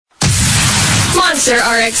Monster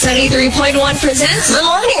RX 93.1 presents The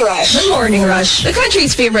Morning Rush. The Morning Rush, the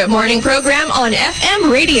country's favorite morning program on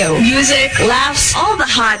FM radio. Music, laughs, all the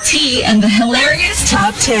hot tea, and the hilarious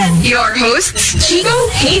top 10. Your hosts, Chico,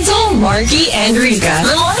 Hazel, Markki, and Rica.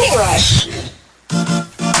 The Morning Rush.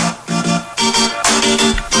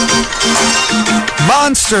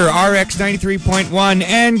 Monster RX 93.1,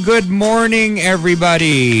 and good morning,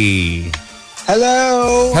 everybody.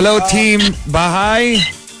 Hello. Hello, Team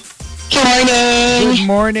Bahay. Good morning. Good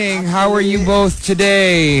morning. How are you both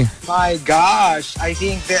today? My gosh, I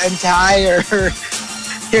think the entire,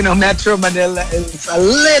 Metro Manila is a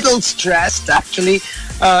little stressed, actually.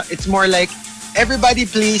 It's more like, everybody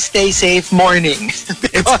please stay safe morning.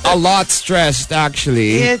 It's a lot stressed,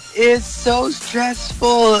 actually. It is so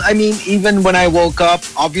stressful. I mean, even when I woke up,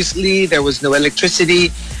 obviously there was no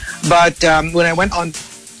electricity. But when I went on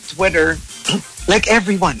Twitter, like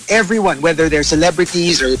everyone, whether they're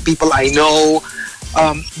celebrities or people I know,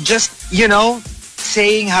 just,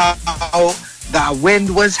 saying how the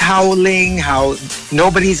wind was howling, how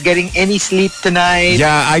nobody's getting any sleep tonight.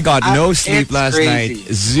 Yeah, I got no sleep last night.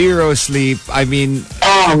 Zero sleep. I mean,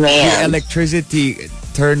 the electricity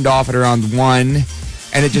turned off at around 1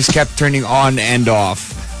 and it just kept turning on and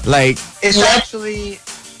off. Like, it's actually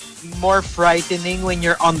more frightening when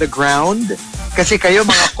you're on the ground. Kasi kayo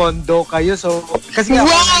mga condo kayo, so kasi ako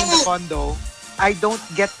in the condo, I don't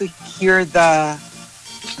get to hear the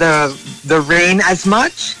rain as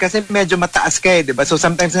much kasi medyo mataas ka eh, diba? So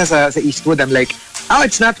sometimes nga sa Eastwood, I'm like, oh,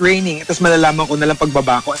 it's not raining. Tapos malalaman ko na lang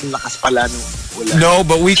pagbaba ko, ang lakas pala nung ulan. No,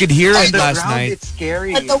 but we could hear it last ground, night. It's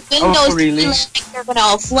scary. But the windows really? feel like they're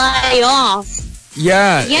gonna fly off.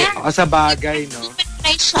 Yeah. Sa bagay, no? When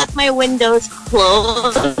I shut my windows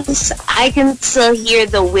closed, I can still hear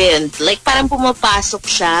the wind. Like, parang pumapasok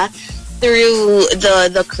siya through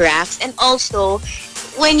the cracks. And also,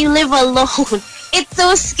 when you live alone, it's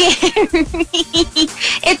so scary.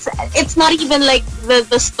 It's not even like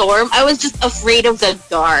the storm. I was just afraid of the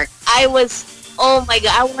dark. Oh my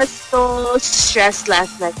God, I was so stressed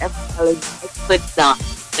last night. I'm telling you, I could not.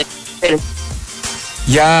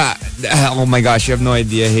 Yeah. Oh my gosh, you have no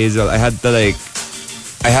idea, Hazel. I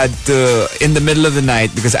had to, in the middle of the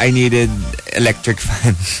night, because I needed electric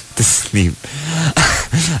fan to sleep.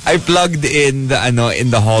 I plugged in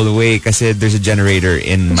the hallway kasi there's a generator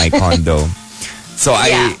in my condo. So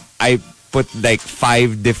I put like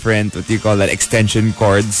 5 different, extension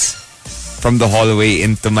cords from the hallway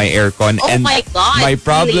into my aircon. Oh and my God, the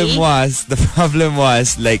problem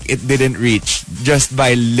was like it didn't reach just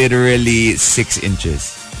by literally 6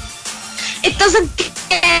 inches. It doesn't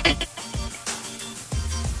get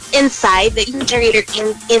inside the generator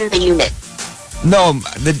in the unit. No,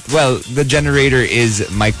 the generator is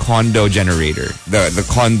my condo generator. The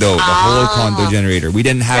whole condo generator. We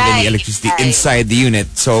didn't have any electricity inside the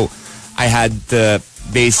unit, so I had to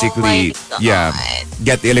basically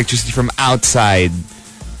get the electricity from outside.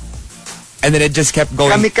 And then it just kept going.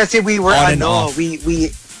 Kami kasi we were on and off.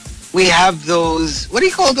 We have those, what do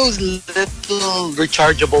you call those little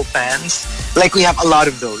rechargeable fans? Like we have a lot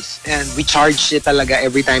of those. And we charge it talaga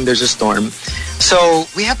every time there's a storm. So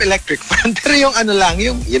we have electric fan. Pero yung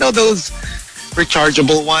those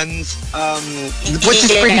rechargeable ones, which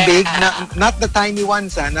is pretty big. Not the tiny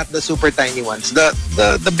ones, not the super tiny ones.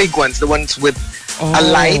 The big ones, the ones with a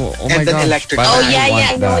light and an electric fan. Oh yeah,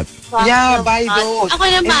 I know. Yeah, buy those. Ako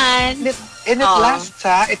naman. And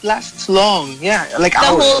it lasts long. Yeah, like the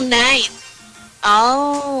hours. whole night.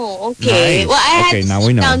 Oh, okay. Nice. Well, I had to now we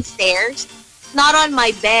sleep know. downstairs, not on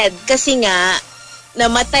my bed, kasi nga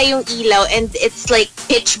namatay yung ilaw and it's like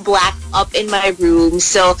pitch black up in my room.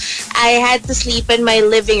 So I had to sleep in my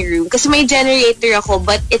living room kasi may generator ako,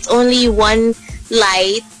 but it's only one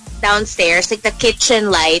light downstairs, like the kitchen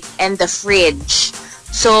light and the fridge.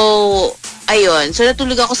 So ayun. So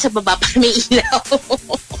natulog ako sa baba para may ilaw.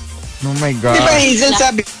 Oh my God. Diba, Hazel,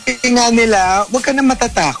 sabi nga nila, huwag ka na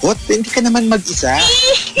matatakot. Hindi ka naman mag-isa.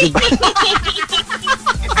 Diba?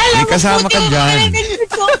 May kasama ka dyan.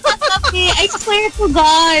 I swear to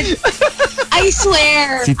God. I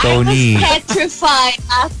swear. Si Tony. I was petrified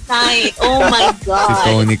last night. Oh my God. Si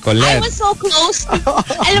Tony Colette. I was so close to,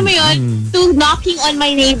 alam mo yun, to knocking on my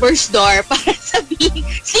neighbor's door para sabihin,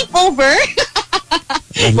 sleep over.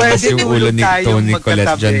 Lakas yung ulo ni Tony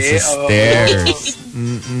Colette dyan sa stairs.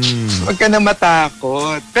 Huwag ka na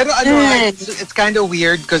matakot. Pero it's kind of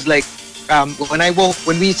weird because like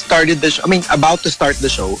when we started the show, about to start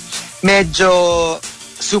the show, medyo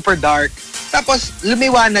super dark. Tapos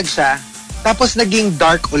lumiwanag siya. Tapos naging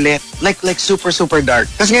dark ulit. Like super, super dark.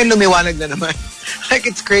 Tapos ngayon lumiwanag na naman. Like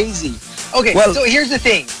it's crazy. Okay, so here's the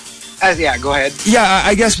thing. Yeah, go ahead. Yeah,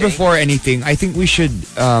 I guess before anything, I think we should,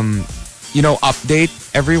 update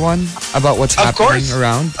everyone about what's happening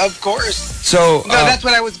around. Of course. So no, that's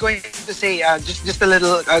what I was going to say. Just a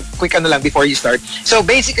little quick ano lang before you start. So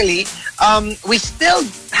basically, we still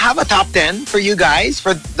have a top 10 for you guys,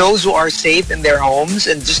 for those who are safe in their homes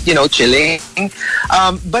and just, chilling.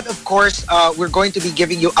 But of course, we're going to be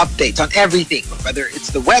giving you updates on everything, whether it's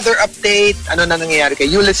the weather update, ano na nangyayari kay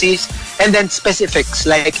Ulysses, and then specifics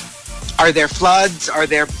like, are there floods? Are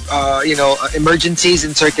there, emergencies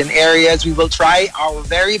in certain areas? We will try our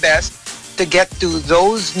very best to get to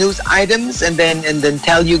those news items and then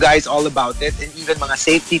tell you guys all about it, and even mga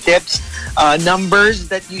safety tips, numbers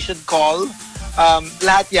that you should call.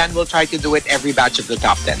 Lahat yan, we'll try to do it every batch of the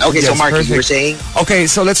top 10. Okay, yes, so Markki, you were saying? Okay,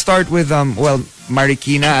 so let's start with,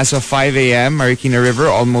 Marikina as of 5 a.m., Marikina River,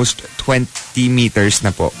 almost 20 meters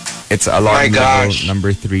na po. It's alarm level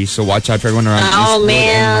number 3. So watch out for everyone around Eastwood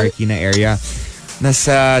and Marikina area.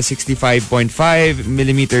 Nasa 65.5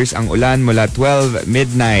 millimeters ang ulan mula 12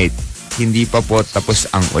 midnight. Hindi pa po tapos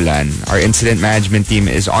ang ulan. Our incident management team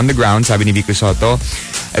is on the ground, sabi ni Vico Soto.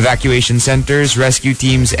 Evacuation centers, rescue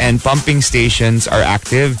teams, and pumping stations are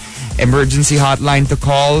active. Emergency hotline to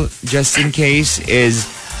call, just in case, is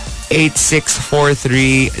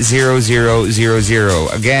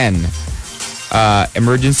 8643-0000. Again,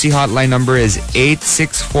 emergency hotline number is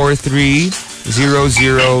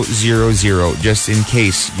 8643-0000, just in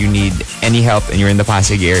case you need any help and you're in the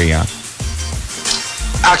Pasig area.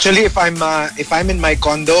 Actually, if I'm in my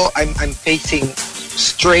condo, I'm facing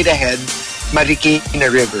straight ahead Marikina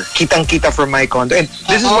River. Kitang-kita from my condo. And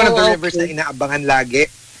this is one of the rivers na inaabangan lagi.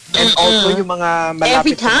 And also yung mga malapit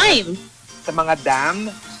every time sa mga dam.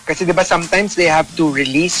 Kasi diba sometimes they have to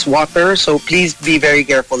release water, so please be very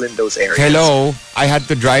careful in those areas. Hello, I had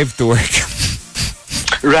to drive to work.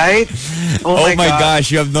 Right? Oh my gosh,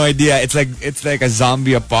 you have no idea. It's like a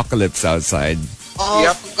zombie apocalypse outside.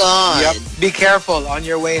 Oh God. Yep. Be careful on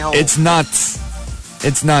your way home. It's nuts.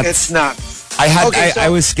 It's nuts. I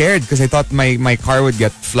was scared because I thought my car would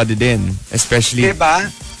get flooded in, especially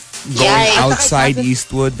diba? Going outside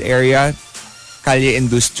Eastwood area, Calle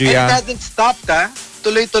Industria. And it hasn't stopped,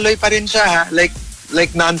 tuloy-tuloy pa rin siya, ha? Like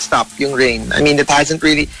non-stop yung rain. I mean, it hasn't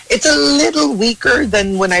really. It's a little weaker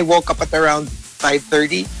than when I woke up at around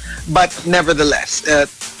 5:30, but nevertheless,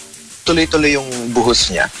 tuloy-tuloy yung buhos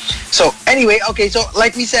niya. So anyway, okay, so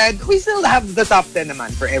like we said, we still have the top 10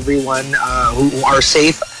 naman for everyone who are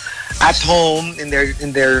safe at home in their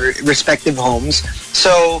respective homes.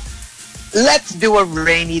 So let's do a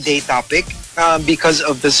rainy day topic because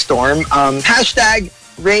of the storm. Hashtag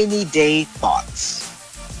rainy day thoughts.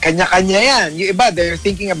 Kanya-kanya yan. Yung iba, they're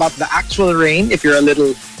thinking about the actual rain if you're a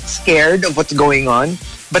little scared of what's going on.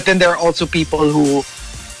 But then there are also people who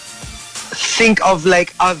think of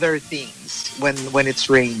like other things when it's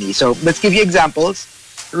rainy. So let's give you examples.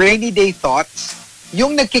 Rainy day thoughts.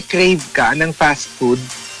 Yung nagkikrave ka ng fast food,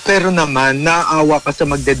 pero naman naawa ka sa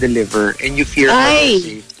magde-deliver and you fear for their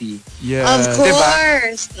safety. Yeah. Of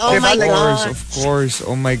course. Diba? Oh my gosh. Of course.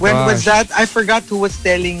 Oh my gosh. When was that? I forgot who was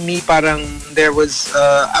telling me parang there was,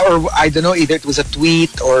 or I don't know, either it was a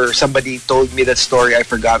tweet or somebody told me that story. I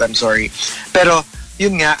forgot. I'm sorry. Pero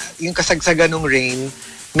yun nga, yung kasagsagan ng rain,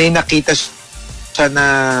 may nakita siya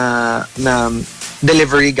na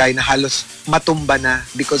delivery guy na halos matumba na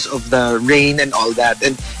because of the rain and all that.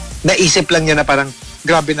 And naisip lang niya na parang,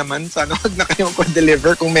 grabe naman, sana wag na kayong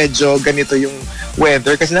deliver kung medyo ganito yung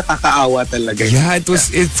weather kasi nakakaawa talaga. Yeah,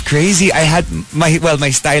 it's crazy. I had my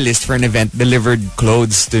stylist for an event delivered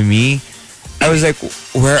clothes to me. I was like,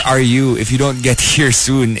 where are you? If you don't get here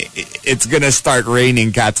soon, it's gonna start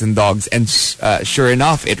raining cats and dogs. And sure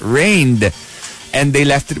enough, it rained. And they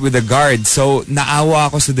left it with a guard. So, naawa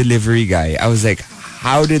ako sa delivery guy. I was like,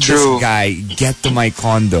 how did this guy get to my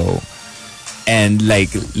condo and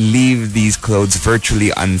like leave these clothes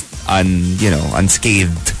virtually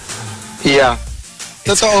unscathed? Yeah.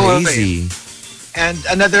 It's crazy. And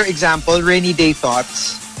another example, rainy day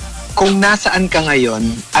thoughts. Kung nasaan ka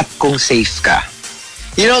ngayon at kung safe ka.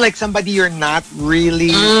 You know, like somebody you're not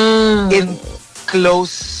really in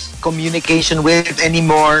close communication with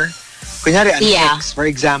anymore. Kunyari, an ex, for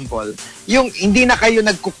example. Yung hindi na kayo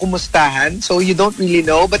nagkukumustahan, so you don't really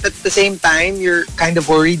know, but at the same time, you're kind of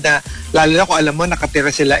worried na, lalo na kung alam mo,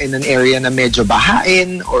 nakatira sila in an area na medyo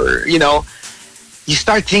bahain, or, you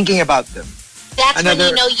start thinking about them. That's when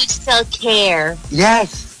you know you still care.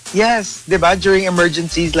 Yes. Diba? During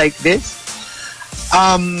emergencies like this.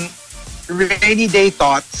 Rainy day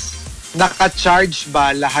thoughts. Naka-charge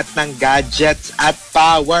ba lahat ng gadgets at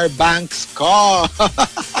power banks ko?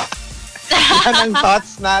 Yan ang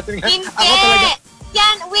thoughts natin. Hindi.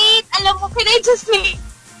 Yan, wait. alam mo, can I just make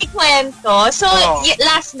ikwento? So,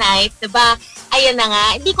 last night, diba, ayan na nga,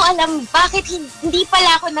 hindi ko alam bakit hindi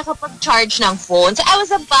pala ako nakapag-charge ng phone. So, I was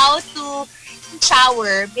about to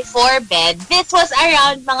shower before bed. This was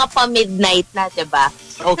around mga pa-midnight na, diba?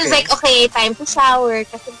 Okay. So, it's like, okay, time to shower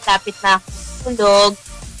kasi lapit na ako tulog.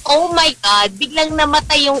 Oh my God, biglang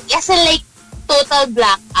namatay yung, as in like, total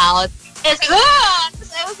blackout. And it's like,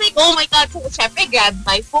 So I was like, oh my God. So, syempre, grabbed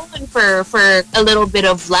my phone for a little bit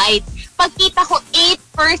of light. Pagkita ko,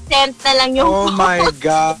 8% na lang yung phone. Oh my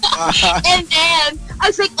God. And then,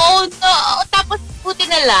 I was like, oh no. Tapos, puti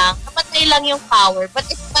na lang. Namatay lang yung power.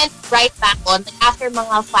 But it went right back on like, after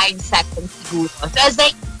mga 5 seconds siguro. So I was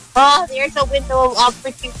like, oh, there's a window of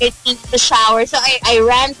opportunity to shower. So I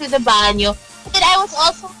ran to the banyo. But then I was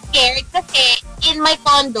also scared kasi in my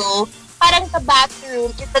condo, parang the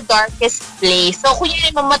bathroom is the darkest place. So, kung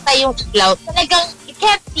yun mamatay yung ilaw, talagang you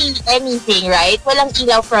can't see anything, right? Walang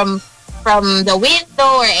ilaw from the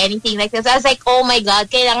window or anything like that. So, I was like, oh my God,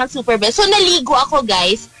 kailangan super best. So, naligo ako,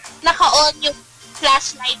 guys. Naka-on yung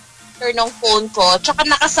flashlight ng phone ko. Tsaka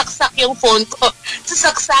nakasaksak yung phone ko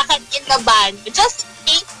sa saksakan in the banyo. Just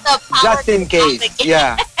in case the power. Just in case,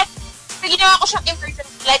 yeah. So, ginawa ko siyang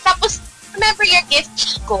emergency light. Tapos, remember your gift,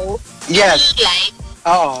 Chico? Yes. The light.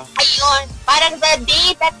 Oo. Ayun. Parang the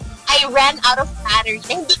day that I ran out of battery,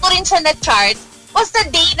 na hindi ko rin siya na-charge, was the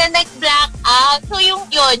day na nag-black out. So yung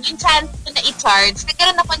chance ko na i-charge,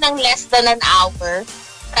 nagkaroon ako ng less than an hour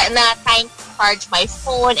na time to charge my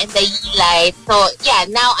phone and the light. So yeah,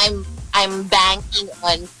 now I'm banking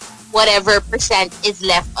on whatever percent is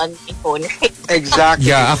left on my phone. Exactly.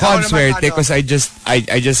 Yeah, ako ang swerte because I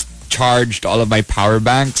just charged all of my power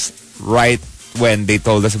banks right when they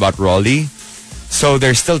told us about Rolly. So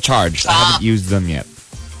they're still charged. I haven't used them yet.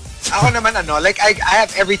 Ako naman like I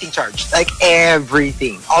have everything charged. Like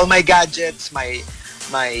everything. All my gadgets, my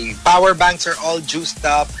power banks are all juiced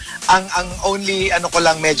up. Ang only ko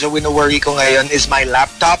lang medyo wino-worry ko ngayon is my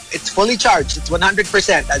laptop. It's fully charged. It's 100%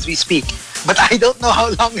 as we speak. But I don't know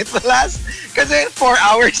how long it will last. Kasi 4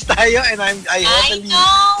 hours tayo and I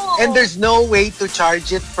know. And there's no way to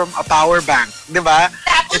charge it from a power bank. Diba?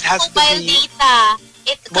 Tapos it has mobile to be data.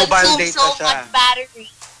 It mobile consumes data so siya. much battery.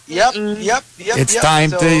 Yep. It's time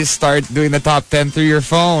to start doing the top 10 through your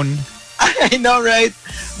phone. I know, right?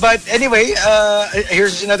 But anyway,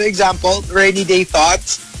 here's another example. Rainy day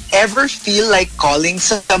thoughts. Ever feel like calling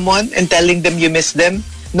someone and telling them you miss them?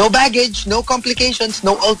 No baggage, no complications,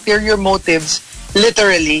 no ulterior motives.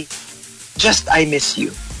 Literally, just I miss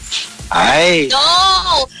you. Ay.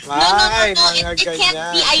 No. Mga It can't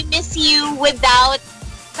ganyan. be I miss you without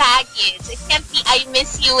baggage. It can't be I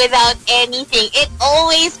miss you without anything. It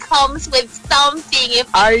always comes with something.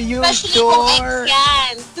 Are you Especially kung sure? ex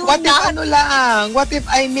yan. What if lang? What if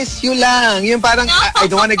I miss you lang? Yung parang I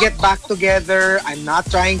don't want to get back together. I'm not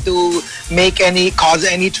trying to cause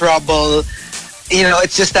any trouble. You know,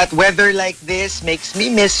 it's just that weather like this makes me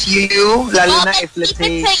miss you. Lalo na if let's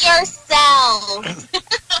say keep it to yourself.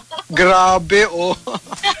 Grabe, oh.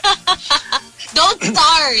 Don't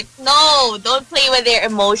start. No, don't play with their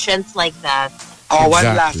emotions like that. Oh,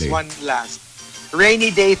 Exactly. one last.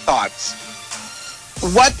 Rainy day thoughts.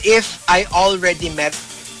 What if I already met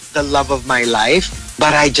the love of my life,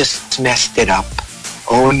 but I just messed it up?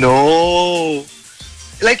 Oh no!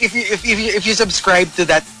 Like if you subscribe to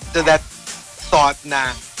that thought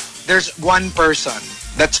na there's one person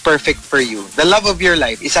that's perfect for you, the love of your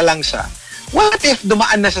life, isa lang siya. What if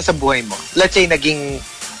dumaan na siya sa buhay mo? Let's say naging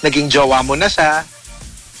jowa mo na siya.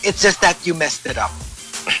 It's just that you messed it up.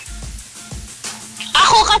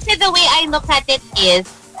 Ako kasi the way I look at it is,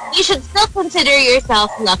 you should still consider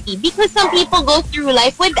yourself lucky because some people go through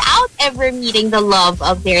life without ever meeting the love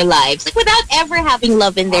of their lives. Like without ever having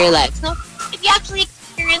love in their lives. So if you actually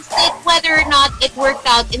experienced it, whether or not it worked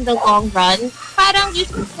out in the long run, parang you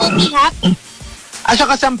should still be happy. At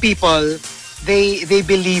saka some people, they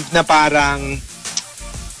believe na parang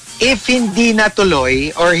if hindi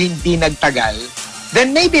natuloy or hindi nagtagal,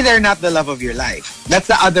 then maybe they're not the love of your life. That's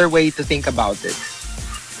the other way to think about it.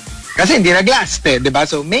 Kasi hindi naglast eh, di ba?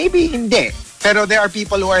 So maybe hindi. Pero there are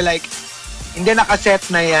people who are like, hindi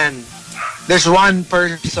nakaset na yan. There's one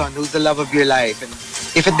person who's the love of your life. And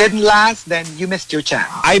if it didn't last, then you missed your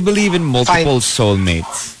chance. I believe in multiple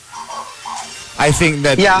soulmates. I think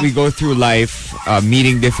that we go through life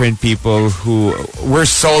meeting different people who were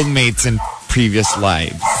soulmates in previous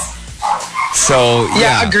lives. So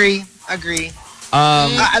yeah, agree.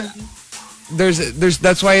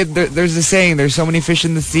 That's why there's a saying, there's so many fish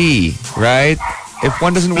in the sea, right? If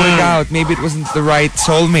one doesn't work out, maybe it wasn't the right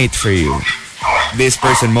soulmate for you. This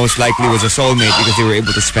person most likely was a soulmate because they were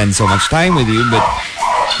able to spend so much time with you, but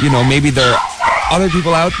maybe there are other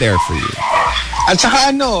people out there for you. At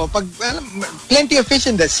saka plenty of fish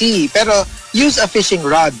in the sea, pero use a fishing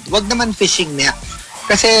rod. Wag naman fishing net.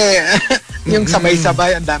 Kasi yung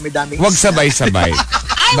sabay-sabay, ang dami-daming. Wag sabay-sabay.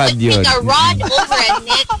 I would take a rod over a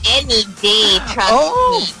net any day, trust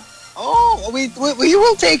me. Oh, we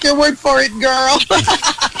will take your word for it, girl.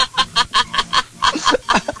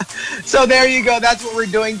 So there you go. That's what we're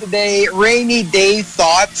doing today. Rainy day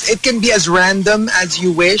thoughts. It can be as random as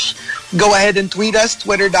you wish. Go ahead and tweet us,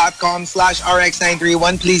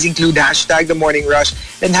 twitter.com/RX931. Please include hashtag The Morning Rush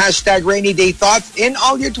and hashtag Rainy Day Thoughts in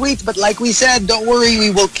all your tweets. But like we said, don't worry. We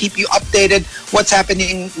will keep you updated what's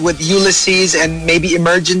happening with Ulysses and maybe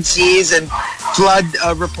emergencies and flood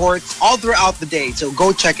reports all throughout the day. So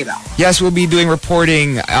go check it out. Yes, we'll be doing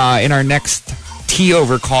reporting in our next tea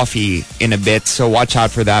over coffee in a bit. So watch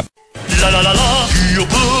out for that. La la la la.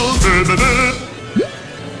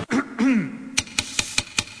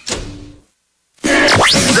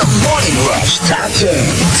 The Morning Rush Top 10.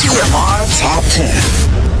 TMR Top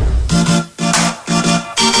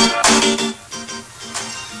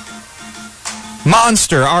 10.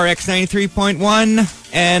 Monster RX 93.1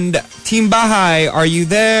 and Team Bahay, are you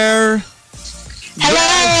there?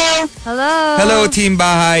 Hello. Hello. Hello, Team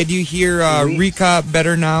Bahay. Do you hear Rica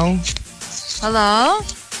better now? Hello.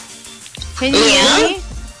 Can you hear me?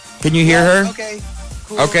 Can you hear her? Okay.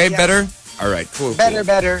 Cool. Okay, Yeah. better? All right, cool.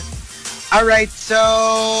 Better. All right,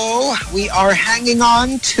 so we are hanging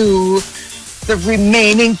on to the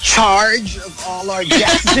remaining charge of all our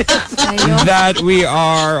guests. That we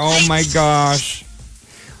are. Oh my gosh.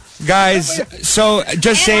 Guys, so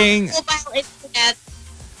just saying,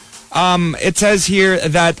 it says here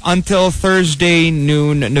that until Thursday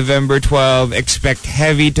noon, November 12, expect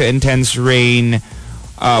heavy to intense rain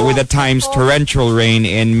with at times torrential rain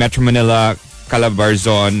in Metro Manila,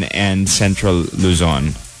 Calabarzon, and Central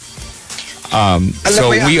Luzon.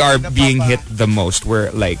 So we are being hit the most.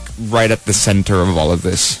 We're like right at the center of all of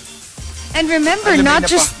this. And remember, not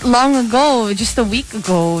just long ago, just a week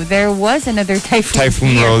ago, there was another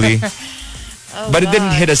typhoon Rolly. Oh, but it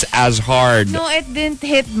didn't hit us as hard. No, it didn't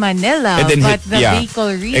hit Manila, it didn't but hit, the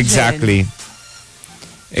Bicol region.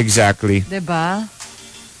 Exactly. Diba?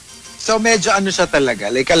 So medyo siya talaga.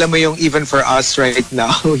 Like alam mo yung even for us right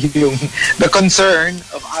now, yung the concern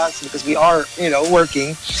of us because we are,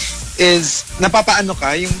 working is napapaano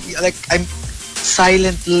ka yung like I'm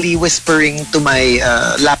silently whispering to my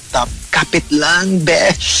laptop, kapit lang,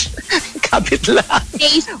 besh. Kapit lang.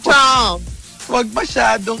 Stay strong. Wag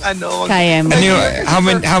masyadong Kaya mo.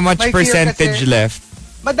 How much percentage left?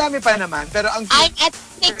 Madami pa naman, pero ang I'm at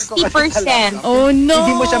 60%. Oh no.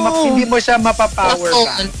 Hindi mo siya mapapower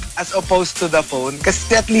bank as opposed to the phone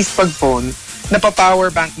kasi at least pag phone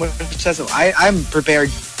napapower bank mo siya, so I'm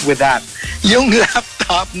prepared with that. Yung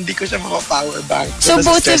laptop hindi ko siya mapapower bank. So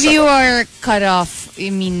both of you are cut off.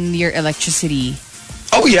 I mean your electricity.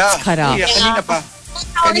 Oh yeah. It's cut off. Yeah, kanina pa.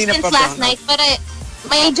 Since last night, but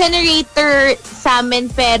may generator sa amin,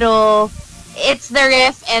 pero it's the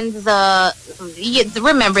ref and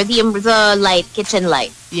remember the light, kitchen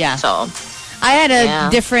light. Yeah. So I had a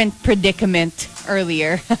different predicament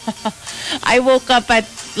earlier. I woke up at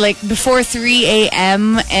before 3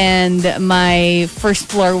 a.m. and my first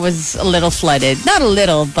floor was a little flooded. Not a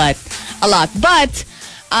little, but a lot. But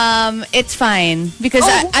it's fine because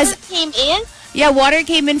water came in? Yeah, water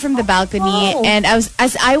came in from the balcony, and as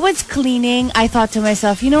I was cleaning, I thought to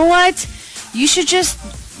myself, you know what? You should just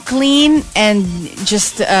clean and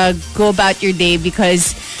just go about your day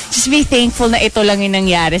because just be thankful na ito lang yung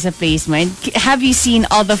nangyari sa place mo. And have you seen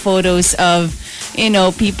all the photos of,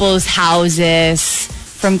 people's houses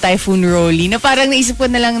from Typhoon Rolly? Na parang naisip ko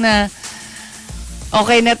na lang na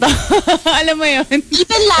okay na to. Alam mo yun?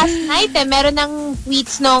 Even last night, meron ng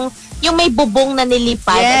tweets yung may bubong na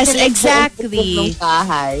nilipad. Yes, exactly.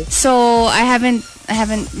 So I haven't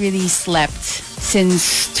really slept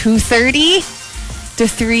since 2:30 to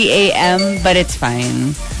 3 a.m. but it's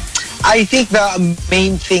fine. I think the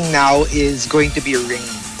main thing now is going to be rain.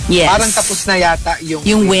 Yes. Parang tapos na yata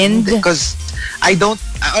yung wind. Because I don't,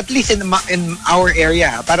 at least in our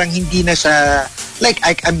area, parang hindi na siya,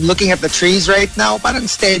 I'm looking at the trees right now, parang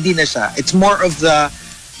steady na siya. It's more of the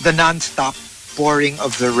non-stop pouring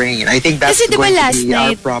of the rain. I think that's going to be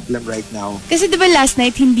our problem right now. Kasi diba last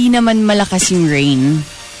night, hindi naman malakas yung rain.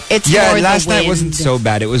 It's more last the wind. night wasn't so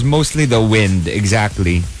bad. It was mostly the wind,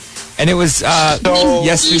 exactly. And it was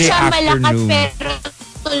yesterday afternoon.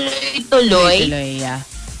 Tuloy-tuloy. Yeah.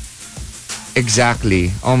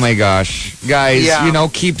 Exactly. Oh my gosh. Guys,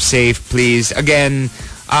 keep safe, please. Again,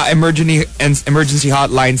 emergency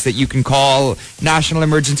hotlines that you can call. National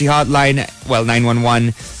Emergency Hotline,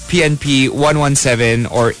 911, PNP 117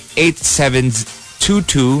 or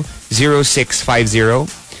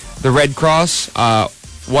 8722-0650. The Red Cross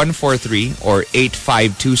 143 or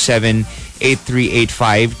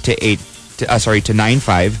 8527-8385 to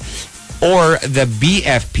 95, or the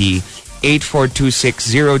BFP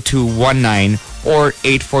 8426-0219 or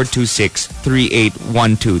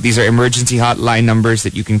 8426-3812. These are emergency hotline numbers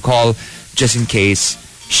that you can call just in case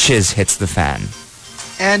shiz hits the fan.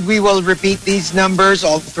 And we will repeat these numbers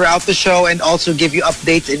all throughout the show and also give you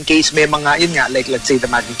updates in case may mga, yun nga, like let's say the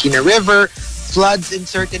Markki River, floods in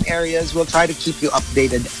certain areas. We'll try to keep you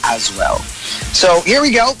updated as well. So here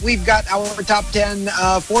we go. We've got our top 10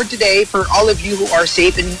 for today for all of you who are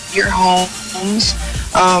safe in your homes.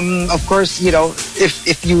 Of course, you know,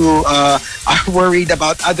 if you are worried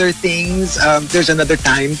about other things, there's another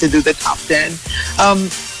time to do the top 10.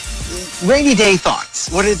 Rainy day thoughts.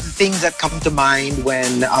 What are the things that come to mind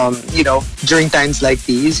when, you know, during times like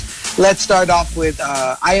these? Let's start off with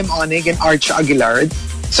I Am Onig and Arch Aguilar.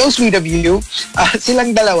 So sweet of you.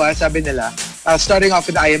 Silang dalawa, sabi nila, starting off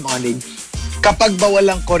with I Am Onig, kapag ba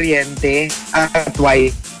walang kuryente at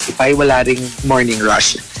Wi-Fi, wala ring morning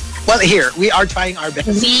rush. Well, here, we are trying our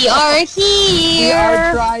best. We are here. We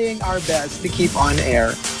are trying our best to keep on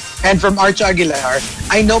air. And from Arch Aguilar,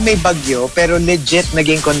 I know may bagyo, pero legit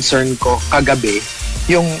naging concern ko kagabi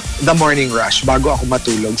yung the morning rush bago ako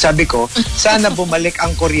matulog. Sabi ko, sana bumalik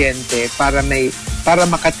ang kuryente para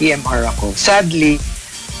maka-TMR ako. Sadly,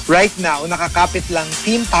 right now, nakakapit lang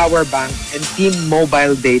Team Power Bank and Team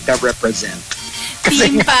Mobile Data represent.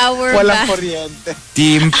 Kasi Team Power walang Bank. kuryente.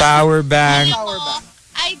 Team Power Bank. Power Bank.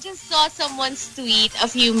 I just saw someone's tweet a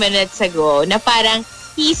few minutes ago na parang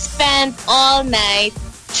he spent all night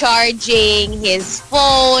charging his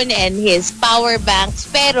phone and his power banks,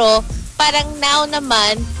 pero parang now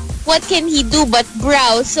naman, what can he do but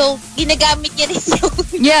browse? So, ginagamit niya rin yung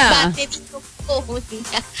battery ng phone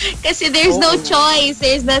niya. Kasi there's no choice.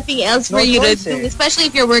 There's nothing else for you to do. Especially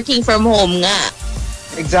if you're working from home nga.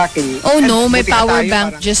 Exactly. Oh no, And my buti power tayo,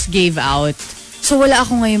 bank parang, just gave out. So wala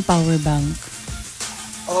ako ngayong power bank.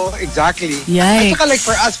 Oh, exactly. Yikes. At saka like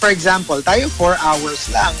for us, for example, tayo 4 hours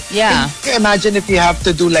lang. Yeah. Can you imagine if you have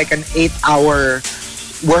to do like an 8-hour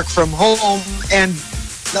work from home and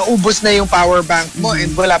naubos na yung power bank mo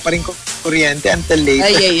and wala pa rin kuryente until later.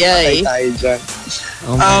 Ay. Patay tayo dyan.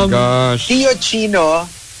 Oh my gosh. Tio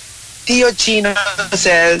Chino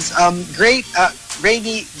says, great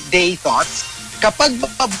rainy day thoughts. Kapag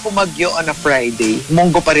bumagyo on a Friday,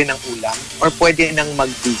 munggo pa rin ang ulam or pwede nang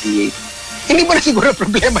mag-deviate? Hindi mo na siguro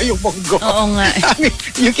problema yung munggo. Oo nga. I mean,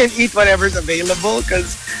 you can eat whatever's available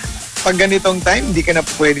because pag ganitong time, hindi ka na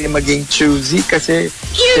pwede maging choosy kasi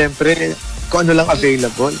siyempre, kung ano lang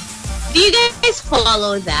available. Do you guys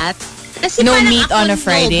follow that? Kasi No parang meat ako, on a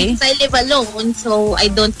Friday? Because I live alone, so I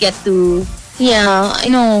don't get to... Yeah.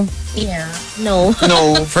 No. Yeah. No.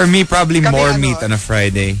 No. For me, probably Kami, more ano, meat on a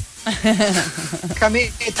Friday. Kami,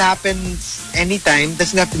 it happens anytime.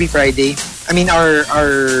 Doesn't have to be Friday. I mean, our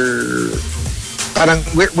parang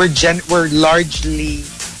we're largely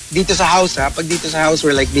dito sa house, ha? Pag dito sa house,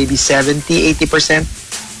 we're like maybe 70-80%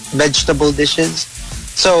 vegetable dishes.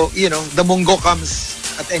 So, you know, the munggo comes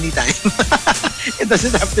at any time. It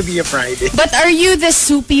doesn't have to be a Friday. But are you the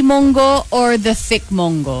soupy mongo or the thick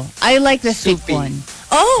mongo? I like the thick Soupy. one.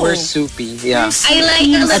 Oh. We're soupy, yeah. I like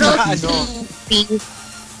a little At saka, soupy.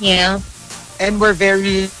 Yeah. And we're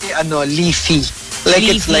very leafy. Like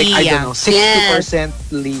it's like, Leafy, I don't know, 60% yeah.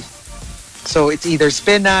 leaf. So it's either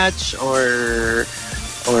spinach or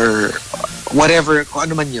whatever, kung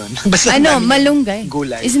ano man yun. Basta Ano, daming malunggay.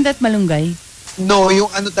 Gulay. Isn't that malunggay? No, yung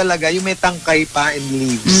ano talaga, yung may tangkay pa and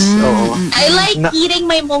leaves. Oo. I like eating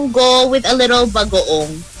my munggo with a little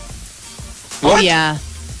bagoong. Oh, What? yeah.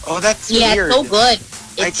 Oh, that's Yeah, weird. it's so good.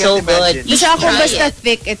 I It's can't so good. imagine. You Basta should ako try basta it.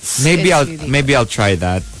 thick, it's Maybe I'll try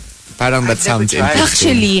that. Parang that I've never sounds tried. interesting.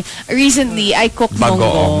 Actually, recently I cooked Bagoong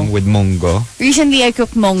mongo. with mungo. Recently I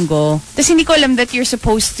cooked mongo. Tapos hindi ko alam that you're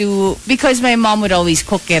supposed to, because my mom would always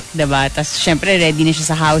cook it, diba? Tapos syempre ready na siya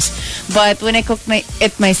sa house. But when I cooked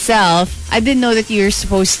it myself, I didn't know that you're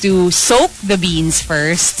supposed to soak the beans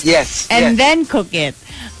first. Yes. And yes. then cook it.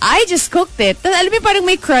 I just cooked it. Tapos alam mo parang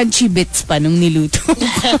may crunchy bits pa nung niluto.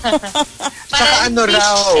 Saka ano fish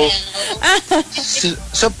raw, shell.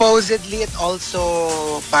 supposedly it also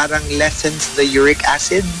parang lessens the uric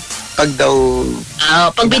acid pag daw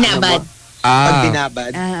Pag binabad. pag Ah,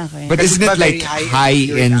 binabad. Okay. but Kasi isn't it ba like very high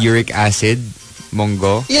in uric acid,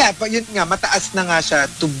 mungo? Yeah, but yun nga, mataas na nga siya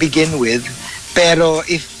to begin with. Pero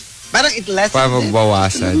if Parang it lessens Parang it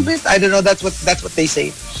magbawasan. a little bit. I don't know. That's what they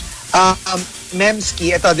say.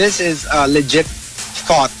 Memski, this is a legit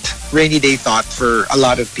thought, rainy day thought for a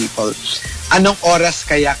lot of people. Anong oras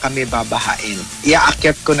kaya kami babahain?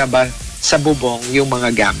 Iaakyat ko na ba sa bubong yung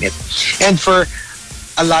mga gamit? And for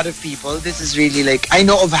a lot of people, this is really like, I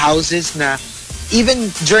know of houses na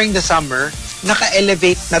even during the summer,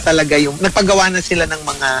 naka-elevate na talaga yung, nagpagawa na sila ng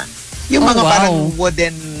mga, yung mga parang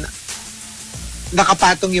wooden,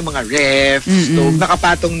 nakapatong yung mga ref, stove,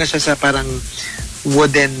 nakapatong na siya sa parang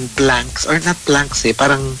wooden planks, or not planks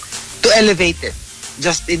parang to elevate it,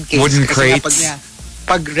 just in case. Wooden kasi crates?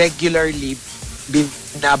 pag regularly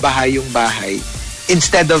binabaha yung bahay,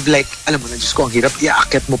 instead of like, alam mo na, Diyos ko, ang hirap,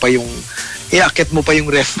 iaakit mo pa yung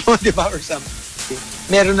ref mo, di ba, or something.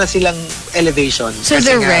 Meron na silang elevation. So kasi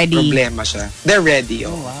they're nga, ready. Problema siya. They're ready.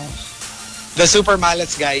 Oh, wow. The Super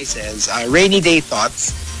Malats guy says, rainy day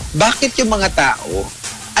thoughts, bakit yung mga tao,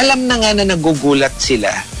 alam na nga na nagugulat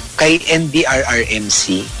sila kay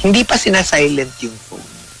NDRRMC, hindi pa sinasilent yung phone.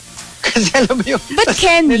 Kasi alam mo yung, But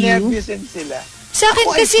can you? nervousin sila. Sa akin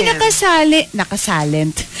Ako, I kasi can.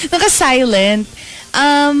 nakasilent.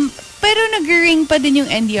 Pero nag-ring pa din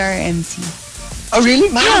yung NDRMC. Oh,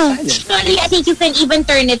 really? Yeah. Actually, I think you can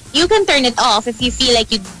turn it off if you feel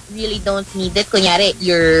like you really don't need it. Kunyari,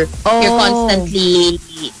 you're constantly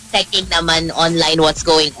checking naman online what's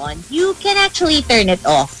going on. You can actually turn it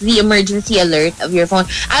off, the emergency alert of your phone.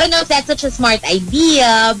 I don't know if that's such a smart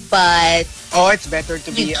idea, but Oh, it's better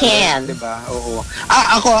to be you can. alert, diba? Oo.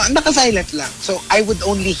 Ako, naka-silent lang. So, I would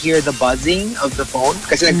only hear the buzzing of the phone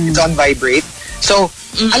kasi it's on vibrate. So,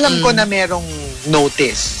 alam ko na merong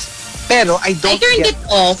notice. Pero I don't turned get it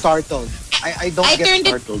off. startled. I don't get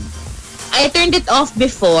startled. I turned it off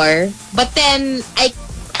before, but then I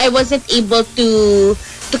wasn't able to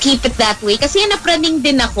keep it that way. Kasi napraning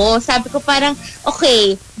din ako. Sabi ko parang,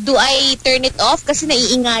 okay, do I turn it off kasi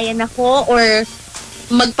naiingayan ako, or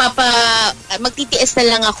magtitiis na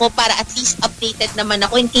lang ako para at least updated naman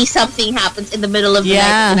ako in case something happens in the middle of the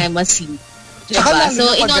night when I'm asleep. Diba?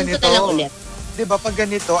 So, in-on ko na lang ulit. Diba, pag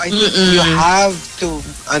ganito, I think you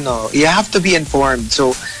have to be informed.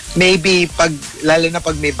 So, maybe lalo na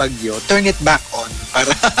pag may bagyo, turn it back on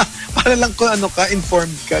para lang kung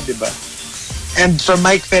informed ka, diba? And from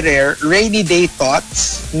Mike Ferrer, rainy day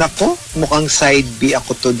thoughts. Nako, mukhang side B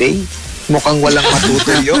ako today. Mukhang walang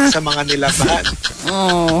matutuyo sa mga nilaban.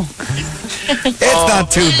 Oh. It's not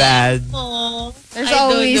too bad. There's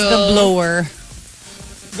always the blower.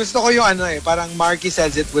 Gusto ko yung parang Markki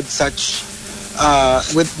says it with such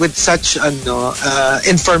with such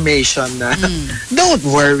information na don't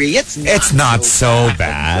worry, it's not so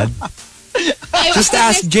bad. Just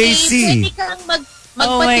ask JC. Pwede kang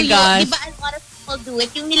Oh my gosh. Diba a lot of people do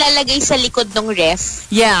it? Yung nilalagay sa likod ng ref.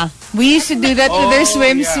 Yeah. We used to do that with their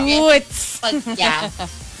swimsuits.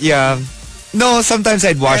 Yeah. No, sometimes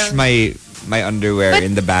I'd wash my underwear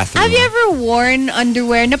in the bathroom. Have you ever worn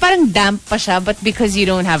underwear na parang damp pa siya, but because you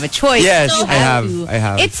don't have a choice? Yes, you I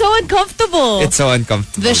have. It's so uncomfortable. It's so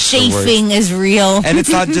uncomfortable. The chafing is real. And it's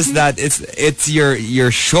not just that. It's your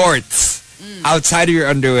shorts outside of your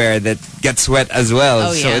underwear that gets wet as well.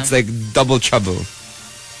 Oh, so yeah. it's like double trouble.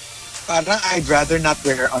 Parang I'd rather not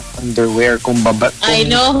wear underwear kung I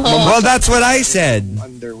know. Well, that's what I said.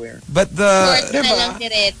 Underwear. But Shorts na lang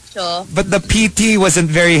diretso. but the PT wasn't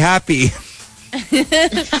very happy.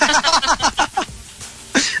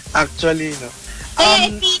 Actually, no. Kaya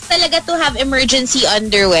I think talaga to have emergency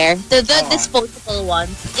underwear, the disposable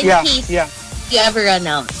ones, in case you ever run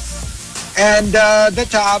out. And the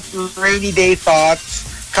top rainy day thoughts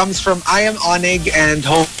comes from I Am Onig and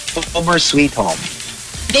Homer Sweet Home.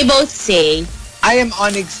 They both say, I Am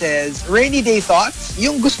Onig says, rainy day thoughts,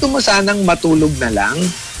 yung gusto mo sanang matulog na lang,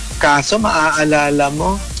 kaso maaalala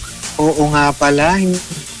mo, oo nga pala,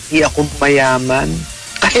 hindi ako mayaman.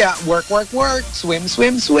 Kaya work, swim.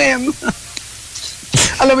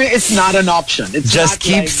 Alam mo, it's not an option. It's Just not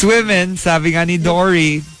keep like, swimming, sabi nga ni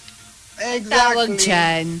Dory. Exactly. Tawag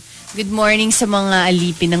dyan. Good morning sa mga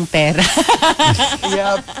alipin ng pera.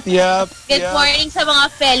 Yep. good morning sa mga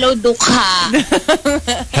fellow dukha.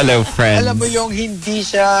 Hello, friends. Alam mo yung hindi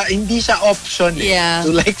siya option Yeah.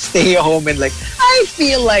 to like stay home and like I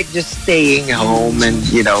feel like just staying home and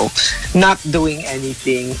not doing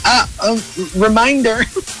anything. Reminder,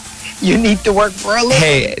 you need to work for a living.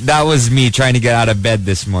 Hey, that was me trying to get out of bed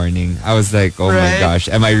this morning. I was like, oh my gosh,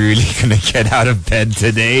 am I really going to get out of bed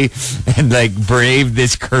today and like brave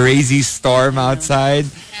this crazy storm outside?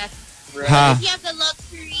 Huh. If you have the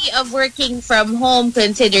luxury of working from home,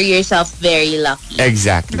 consider yourself very lucky.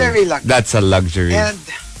 Exactly. Very lucky. That's a luxury. And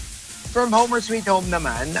from Home or Sweet Home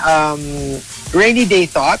naman, rainy day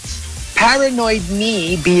thoughts. Paranoid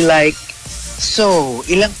me be like, so,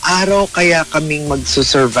 ilang araw kaya kaming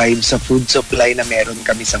magsusurvive sa food supply na meron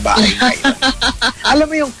kami sa bahay ngayon? Alam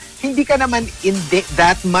mo yung, hindi ka naman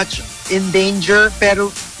that much in danger,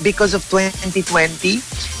 pero because of 2020,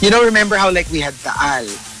 remember how like we had Taal,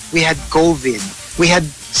 we had COVID, we had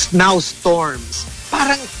now storms.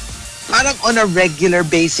 Parang on a regular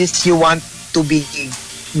basis, you want to be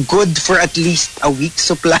good for at least a week's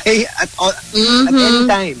supply at any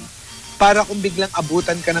time. Para kung biglang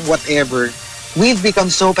abutan ka ng whatever, we've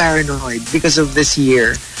become so paranoid because of this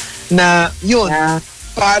year na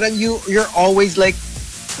parang you're always like,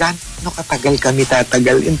 gaano katagal kami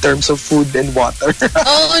tatagal in terms of food and water.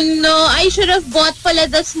 Oh no, I should have bought pala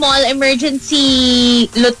the small emergency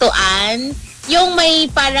lutuan. Yung may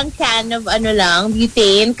parang can of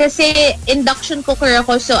butane. Kasi induction cooker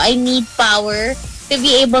ako, so I need power to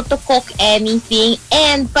be able to cook anything.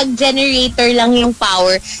 And pag generator lang yung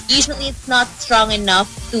power, usually it's not strong enough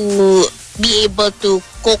to be able to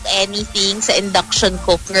cook anything sa induction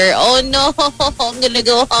cooker. Oh no, I'm gonna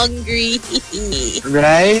go hungry.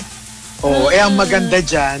 Right? Ang maganda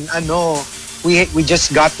dyan, we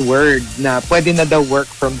just got word na pwede na daw work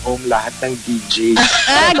from home lahat ng DJ.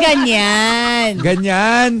 Ganyan.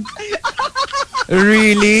 Ganyan?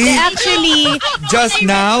 Really? Actually, just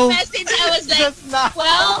now? Message, I was like,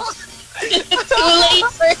 well, too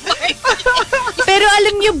late for pero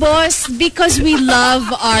alam niyo, boss, because we love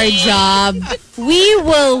our job, we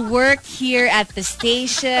will work here at the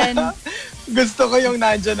station. Gusto ko yung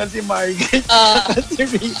nandyan na si Markki at si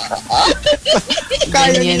Rica.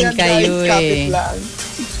 Kaya Ganyan niyan, kayo guys, kapit lang.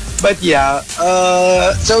 But yeah,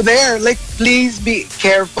 so there, like, please be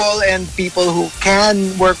careful, and people who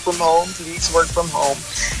can work from home, please work from home.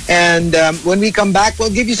 And when we come back,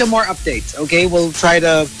 we'll give you some more updates, okay? We'll try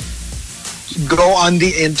to go on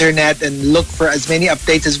the internet and look for as many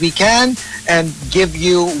updates as we can and give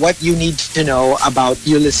you what you need to know about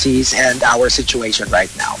Ulysses and our situation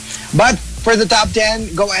right now. But for the top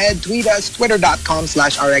 10, go ahead, tweet us,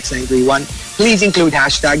 twitter.com/RX931. Please include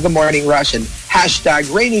hashtag The Morning Rush and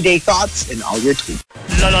hashtag Rainy Day Thoughts in all your tweets.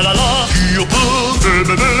 La la la la.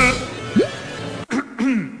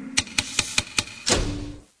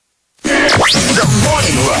 The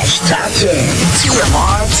Morning Rush Top 10.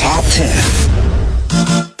 TMR Top 10.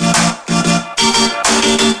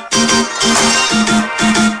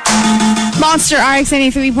 Monster RX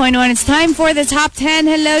 93.1. It's time for the top 10.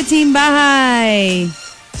 Hello, Team Bahay.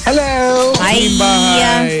 Hello. Hi. Team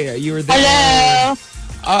Bahay, you were there.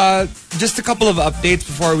 Hello. Just a couple of updates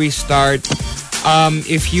before we start.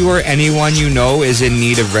 If you or anyone you know is in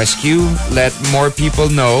need of rescue, let more people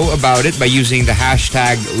know about it by using the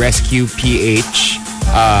hashtag RescuePH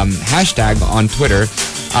hashtag on Twitter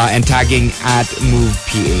and tagging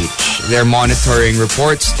 @MovePH. They're monitoring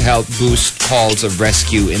reports to help boost calls of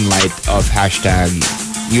rescue in light of hashtag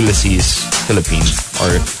Ulysses Philippines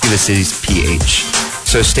or Ulysses PH.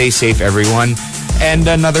 So stay safe, everyone. And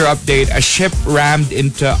another update, a ship rammed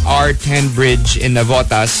into R10 Bridge in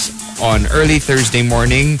Navotas on early Thursday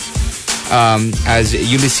morning as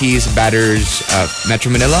Ulysses batters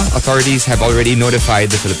Metro Manila. Authorities have already notified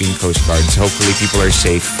the Philippine Coast Guard, so hopefully people are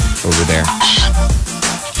safe over there.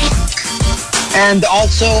 And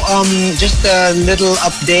also, just a little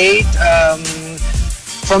update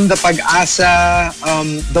from the Pag-asa,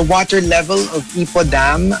 the water level of Ipo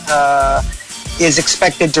Dam is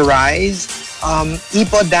expected to rise.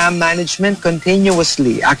 Ipo Dam management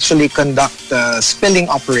continuously actually conduct spilling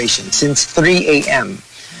operations since 3 a.m.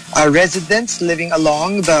 Residents living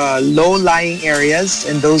along the low-lying areas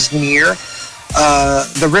and those near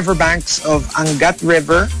the riverbanks of Angat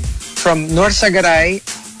River from Norsagaray,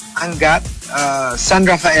 Angat, San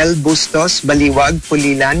Rafael, Bustos, Baliwag,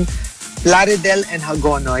 Pulilan, Plaridel, and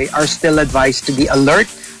Hagonoy are still advised to be alert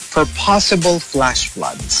for possible flash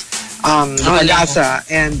floods. Pag-asa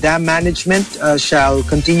and dam management shall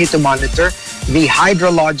continue to monitor the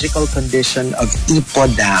hydrological condition of Ipo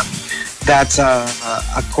Dam. That's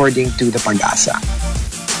according to the Pag-asa.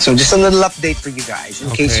 So just a little update for you guys in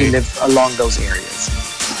case you live along those areas.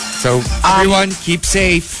 So everyone keep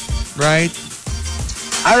safe, right?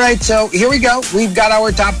 All right, so here we go. We've got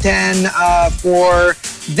our top 10 for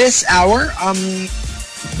this hour.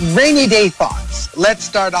 Rainy day thoughts. Let's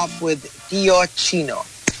start off with Tio Chino.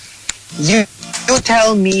 You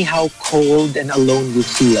tell me how cold and alone you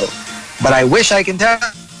feel, but I wish I can tell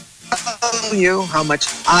you how much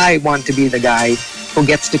I want to be the guy who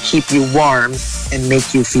gets to keep you warm and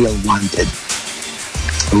make you feel wanted.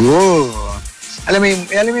 Ooh. Alam mo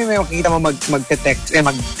may makikita mo mag-text,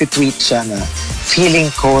 mag-tweet siya na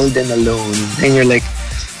feeling cold and alone. And you're like,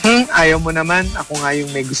 ayaw mo naman. Ako nga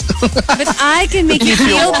yung may gusto. But I can make you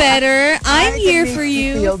feel better. I'm here for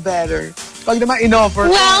you. Feel better. Pag naman in-offer.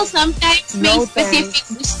 Well, sometimes may specific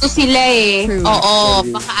gusto sila eh. True. Oo,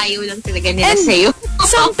 baka ayaw lang talaga nila sa'yo.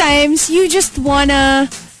 Sometimes you just wanna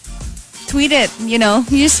tweet it, you know?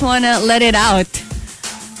 You just wanna let it out.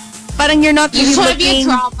 Parang you're not really looking...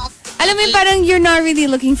 Alam mo, parang you're not really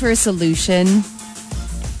looking for a solution.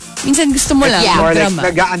 Minsan gusto mo lang. More like, drama.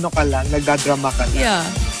 nag-ano ka lang, nagdadrama ka lang. Yeah.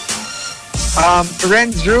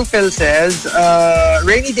 Renz Rufil says,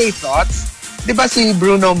 rainy day thoughts. Di ba si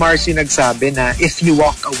Bruno Mars yung nagsabi na if you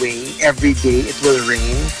walk away every day, it will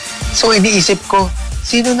rain? So iniisip ko,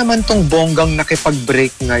 sino naman tong bonggang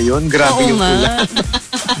nakipag-break ngayon? Grabe yung ulan.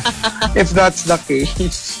 If that's the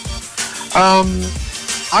case.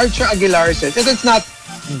 Archer Aguilar says, it's not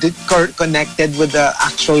connected with the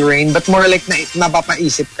actual rain, but more like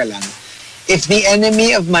napapaisip ka lang. If the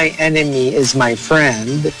enemy of my enemy is my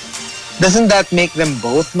friend, doesn't that make them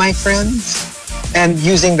both my friends? And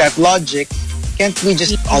using that logic, can't we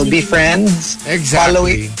just all be friends?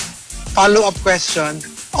 Exactly. Follow-up question.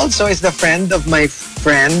 Also, is the friend of my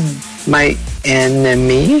friend my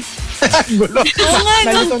enemy? Gulo.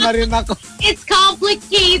 Nalito na rin ako. It's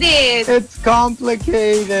complicated. It's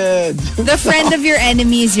complicated. The friend of your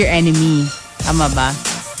enemy is your enemy. Tama ba?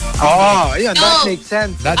 Oh, yun. That makes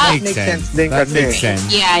sense. That makes sense. Din That kasi. makes sense.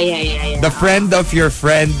 Yeah. The friend of your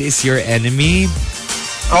friend is your enemy.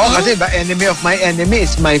 Oh, kasi the enemy of my enemy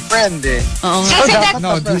is my friend eh. Oo nga. Kasi that's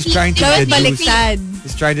No, he's trying to Dapat deduce. baliktad.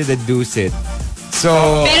 He's trying to deduce it.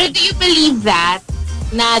 So, Pero do you believe that?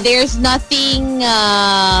 Na there's nothing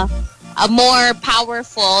more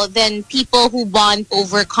powerful than people who bond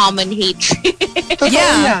over common hatred. Totoo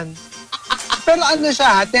yan. Pero ano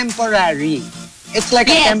siya, temporary. It's like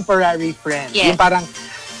a temporary friend. Yes. Yung parang,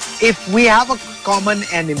 if we have a common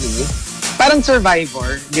enemy, parang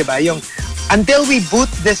Survivor, di ba? Yung, until we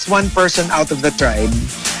boot this one person out of the tribe,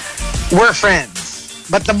 we're friends.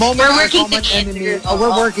 But the moment We're our working common together. enemy,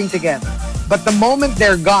 we're working together. But the moment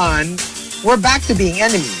they're gone, we're back to being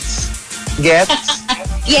enemies. Gets?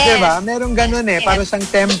 Yes. Diba? Merong ganun eh. Para siyang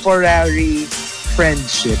temporary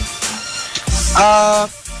friendship.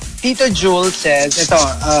 Tito Jewel says, ito,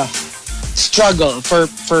 struggle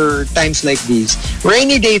for times like these.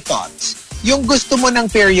 Rainy day thoughts. Yung gusto mo ng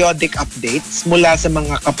periodic updates mula sa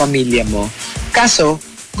mga kapamilya mo. Kaso,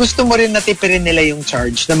 gusto mo rin natipirin nila yung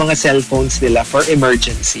charge ng mga cellphones nila for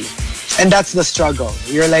emergency. And that's the struggle.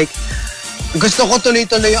 You're like, gusto ko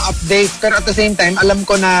tuloy-tuloy yung updates, pero at the same time, alam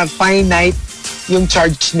ko na finite yung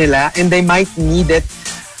charge nila and they might need it,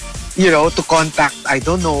 you know, to contact, I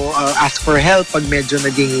don't know, ask for help pag medyo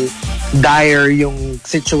naging dire yung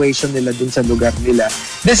situation nila dun sa lugar nila.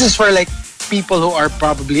 This is for like people who are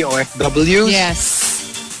probably OFWs.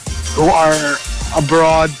 Yes. Who are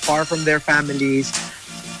abroad, far from their families.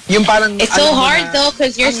 Yung parang, It's so hard though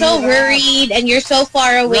because you're so worried and you're so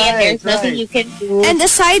far away and there's nothing you can do. And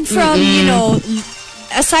aside from, you know,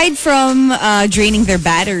 aside from draining their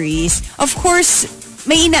batteries, of course,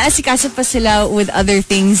 may inaasikaso pa sila with other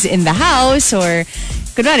things in the house or,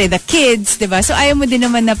 kunwari, the kids, diba? So ayaw mo din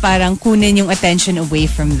naman na parang kunin yung attention away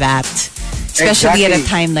from that. Especially at a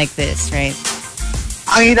time like this, right?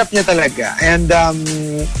 Ang hirap niya talaga. And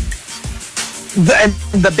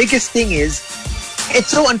the biggest thing is, it's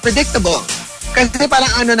so unpredictable. Kasi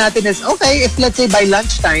parang ano natin is, okay, if let's say by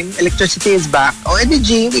lunchtime, electricity is back,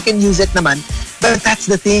 energy, we can use it naman. But that's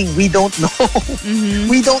the thing, we don't know.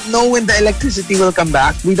 We don't know when the electricity will come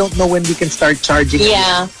back. We don't know when we can start charging.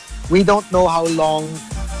 Yeah. Again. We don't know how long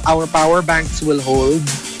our power banks will hold.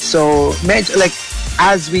 So, medyo, like,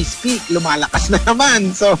 as we speak, lumalakas na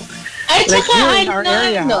naman. So, Ay, like tsaka, here in our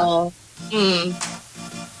area.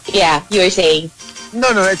 Yeah, you were saying. No,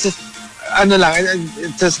 it's just,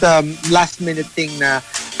 it's just last minute thing na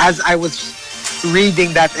as I was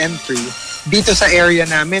reading that entry, dito sa area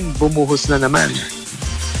namin, bumuhos na naman.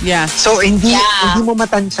 Yeah. So, hindi mo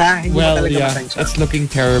matansya. Hindi mo talaga matansya. It's looking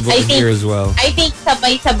terrible here as well. I think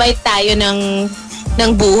sabay-sabay tayo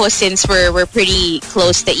ng buhos since we're pretty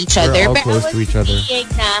close to each other. We're all close to each other.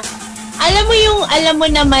 Na, alam mo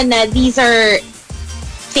naman na these are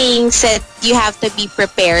things that you have to be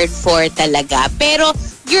prepared for talaga. Pero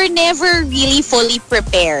you're never really fully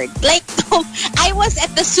prepared. Like, I was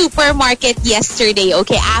at the supermarket yesterday,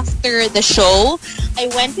 okay, after the show. I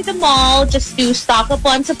went to the mall just to stock up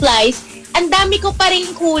on supplies. Ang dami ko pa rin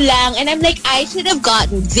kulang. And I'm like, I should have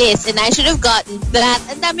gotten this and I should have gotten that.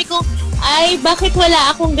 Ang dami ko, ay, bakit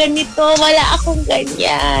wala akong ganito? Wala akong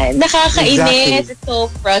ganyan. Nakakainis. Exactly. It's so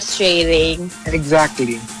frustrating.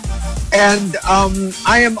 Exactly. And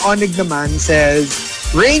I am Onig naman says,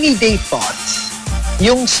 rainy day thoughts.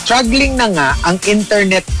 Yung struggling na nga ang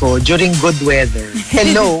internet ko during good weather.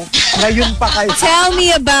 Hello, ngayon pa kayo. Tell me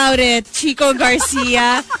about it, Chico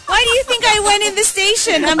Garcia. Why do you think I went in the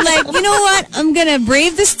station? I'm like, you know what? I'm gonna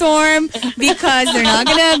brave the storm because they're not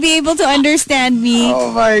gonna be able to understand me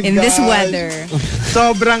in this weather.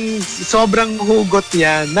 Sobrang hugot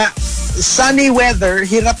yan. Na sunny weather,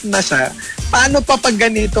 hirap na siya. Paano pa pag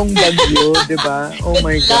ganitong bagyo, di ba? Oh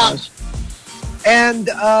my gosh. And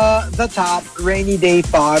the top rainy day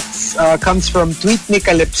thoughts comes from Tweet ni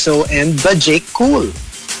Calypso and the Jake Cool.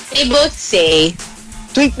 They both say,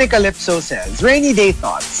 Tweet ni Calypso says, rainy day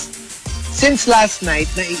thoughts. Since last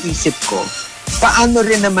night, naiisip ko, paano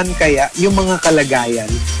rin naman kaya yung mga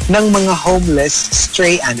kalagayan ng mga homeless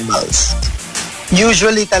stray animals?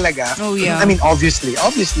 Usually talaga, oh, yeah. I mean, obviously,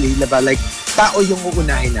 diba? Like, tao yung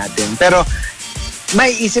uunahin natin. Pero,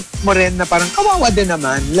 may isip mo rin na parang kawawa din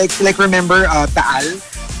naman. Like remember Taal?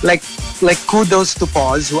 Like kudos to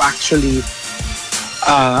Paws who actually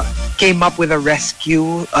came up with a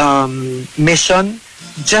rescue mission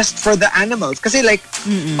just for the animals. Kasi like,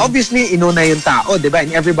 obviously, inuna yung tao, diba?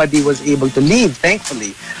 And everybody was able to leave,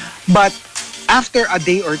 thankfully. But after a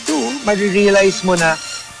day or two, marirealize mo na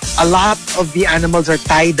a lot of the animals are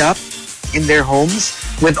tied up in their homes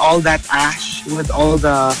with all that ash, with all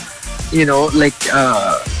the like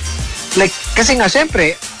kasi nga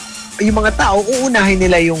syempre yung mga tao uunahin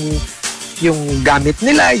nila yung gamit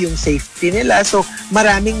nila, yung safety nila, so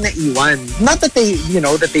maraming naiwan. Not that they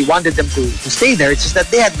that they wanted them to stay there, it's just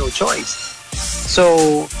that they had no choice.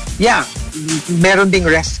 So yeah, meron ding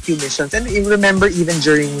rescue missions. And you remember even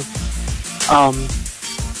during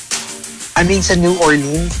sa New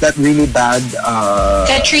Orleans, that really bad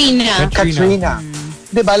Katrina.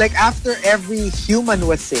 Diba? Like after every human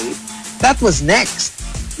was saved, that was next.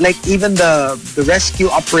 Like even the rescue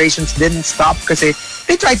operations didn't stop kasi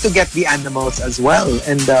they tried to get the animals as well.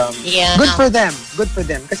 And good for them.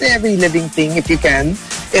 Kasi every living thing, if you can,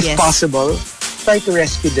 if possible, try to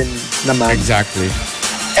rescue them naman. Exactly.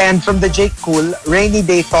 And from the Jake Cool, rainy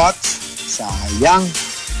day thoughts, sayang,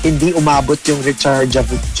 hindi umabot yung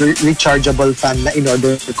rechargeable fan na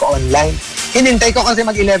in-order ko online. Hinintay ko kasi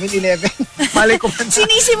mag 11-11. Malay ko pa.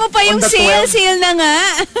 Sinisi mo pa yung sale. 12. Sale na nga.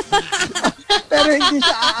 Pero hindi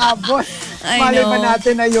siya aabot. Malay pa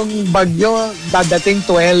natin na yung bagyo dadating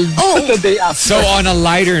 12 the day after. So on a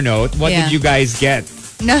lighter note, what did you guys get?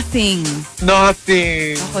 Nothing.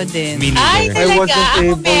 Ako din. Me ay, neither. I talaga. wasn't Ako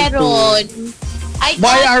able meron. I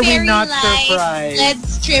Why got are we fairy not light, surprised? LED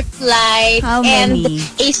strip light, How and many?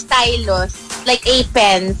 a stylus, like a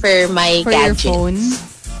pen for my For gadgets. your phone?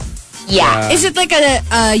 Yeah. Is it like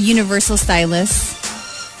a universal stylus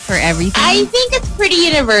for everything? I think it's pretty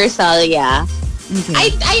universal, yeah. Okay.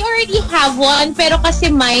 I already have one, pero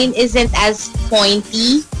kasi mine isn't as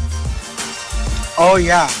pointy. Oh,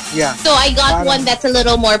 yeah. So I got one that's a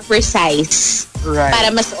little more precise. Right. Para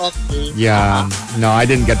mas okay. Yeah. No, I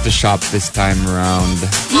didn't get to shop this time around.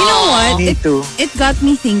 You know what? Me too. It got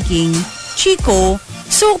me thinking, Chico,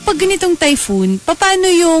 so pag ganitong typhoon, paano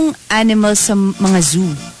yung animals sa mga zoo?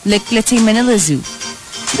 Like, let's say Manila Zoo.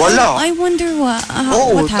 Wala. I wonder what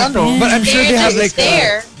happened. But I'm sure they have It's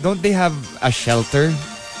there. don't they have a shelter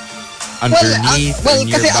underneath Well, or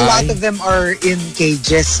kasi a lot nearby? of them are in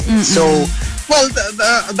cages. So, well,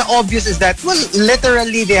 the obvious is that, well,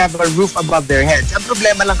 literally they have a roof above their heads. Ang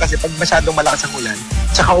problema lang kasi pag masyadong malakas ang ulan,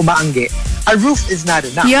 tsaka umaangge, a roof is not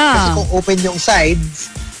enough. Yeah. Kasi kung open yung sides,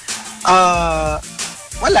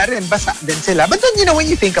 wala rin, basa din sila. But then, when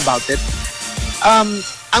you think about it,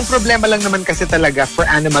 ang problema lang naman kasi talaga for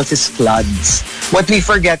animals is floods. What we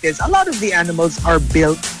forget is a lot of the animals are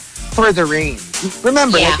built for the rain.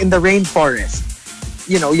 Remember, like in the rainforest,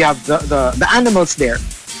 you have the animals there.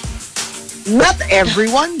 Not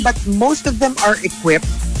everyone, but most of them are equipped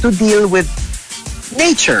to deal with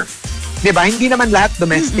nature. Diba? Hindi naman lahat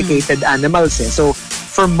domesticated animals eh. So,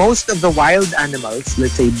 for most of the wild animals,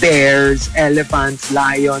 let's say bears, elephants,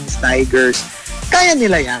 lions, tigers, kaya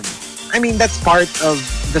nila yan. I mean, that's part of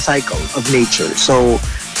the cycle of nature. So,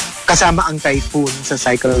 kasama ang typhoon sa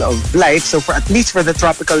cycle of life. So, at least for the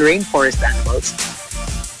tropical rainforest animals,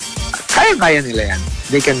 kaya nila yan.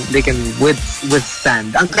 They can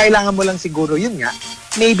withstand. Ang kailangan mo lang siguro, yun nga,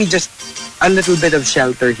 maybe just a little bit of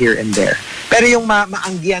shelter here and there. Pero yung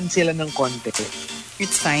maanggihan sila ng konti,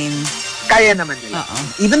 It's fine. kaya naman nila.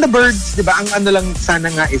 Even the birds, di ba? Ang ano lang sana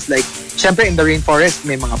nga is like, syempre in the rainforest,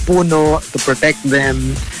 may mga puno to protect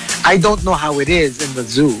them. I don't know how it is in the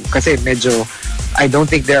zoo. Kasi medyo, I don't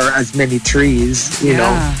think there are as many trees, you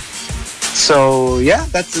know. So, yeah,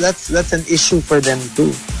 that's an issue for them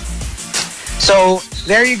too. So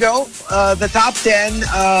there you go. The top 10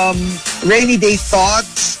 rainy day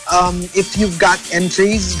thoughts. If you've got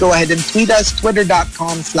entries, go ahead and tweet us,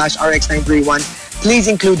 twitter.com/rx931. Please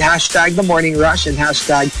include hashtag The Morning Rush and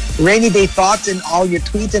hashtag rainy day thoughts in all your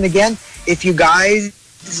tweets. And again, if you guys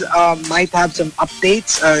might have some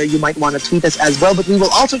updates, you might want to tweet us as well. But we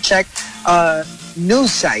will also check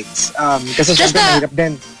news sites. Kasi Just syempre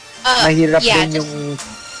mahirap din yung...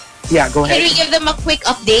 Yeah, go ahead. Can we give them a quick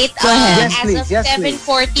update? Yes, as please. of Yes,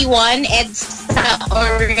 7:41, EDSA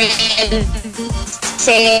Orense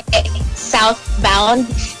southbound,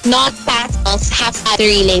 not past us, have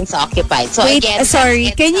 3 lanes occupied. So Wait, again,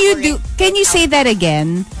 sorry. Can you say that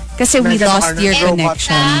again? Kasi we lost your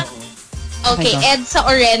connection. Okay, EDSA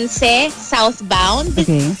Orense southbound,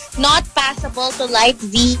 not passable to light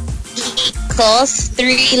vehicles,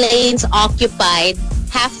 3 lanes occupied.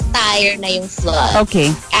 Half tire na yung flood.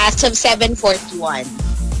 Okay. As of 7:41,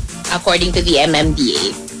 according to the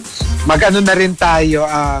MMDA. Mag-ano na rin tayo,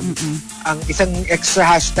 ang isang extra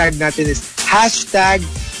hashtag natin is hashtag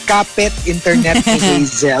kapit internet ni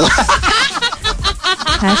Hazel.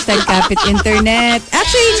 Hashtag kapit internet.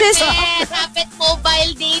 Actually, just... Kapit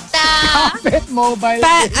mobile data. Kapit mobile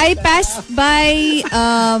I passed by,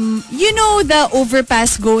 the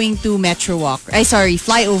overpass going to Metro Walk.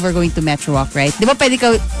 Flyover going to Metro Walk, right? Di ba pwede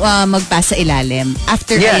ka magpass sa ilalim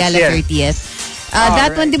after Ayala 30th?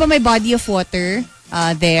 That one, di ba may body of water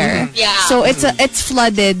there? Yeah. So it's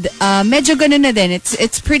flooded. Medyo ganun na din.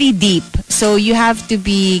 It's pretty deep. So you have to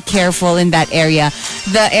be careful in that area.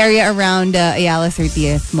 The area around Ayala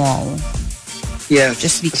 30th Mall. Yes.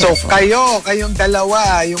 Just be careful. So kayong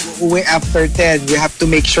dalawa, yung uuwi after 10, you have to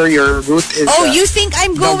make sure your route is... Oh, you think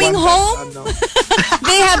I'm going home?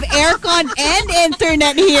 They have aircon and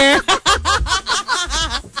internet here.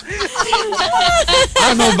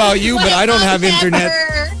 I don't know about you, but I don't have internet.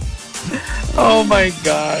 Oh my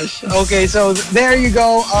gosh. Okay, so there you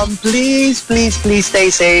go. Please stay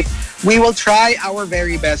safe. We will try our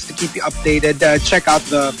very best to keep you updated. Check out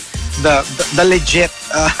the legit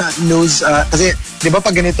news. Kasi, di ba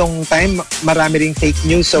pag ganitong time, marami ring fake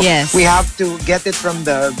news. So we have to get it from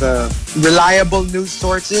the reliable news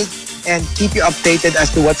sources and keep you updated as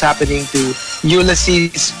to what's happening to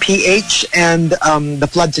Ulysses PH and the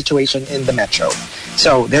flood situation in the metro.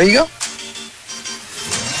 So, there you go.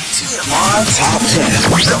 TMR Top 10.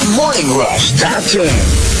 The Morning Rush Top 10.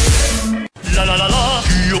 La la la la.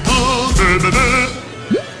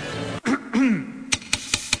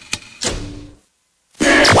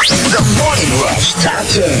 The Morning Rush Top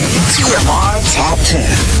 10. TMR Top 10.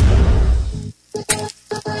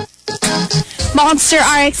 Monster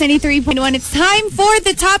RX 93.1. It's time for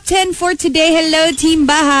the top 10 for today. Hello, Team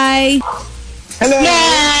Bahay. Hello.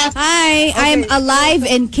 Yeah. Hi. Okay. I'm alive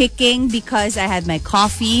and kicking because I had my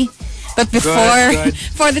coffee. But before,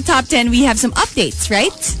 for the top 10, we have some updates,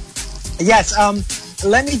 right? Yes.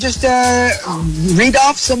 Let me just read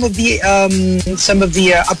off some of the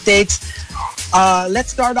updates.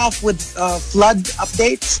 Let's start off with flood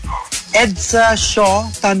updates. EDSA Shaw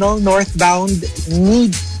Tunnel northbound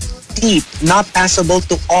knee deep, not passable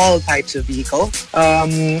to all types of vehicle.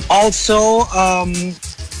 Also,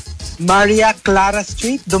 Maria Clara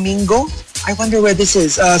Street, Domingo. I wonder where this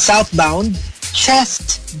is. Southbound,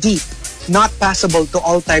 chest deep, not passable to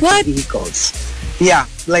all types of vehicles. Yeah,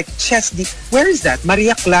 like chest deep. Where is that?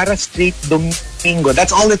 Maria Clara Street, Domingo.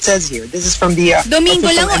 That's all it says here. This is from the Domingo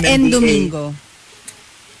lang o MMDA. en Domingo?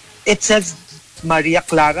 It says Maria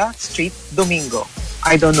Clara Street, Domingo.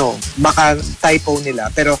 I don't know. Baka typo nila.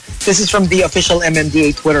 Pero this is from the official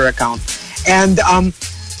MMDA Twitter account. And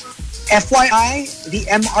FYI, the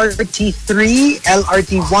MRT3,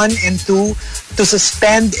 LRT1 and 2 to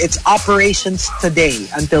suspend its operations today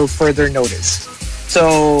until further notice.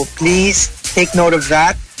 So please take note of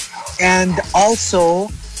that. And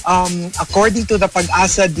also, according to the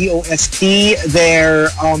Pag-asa DOST, they're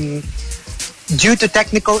due to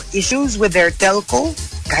technical issues with their telco,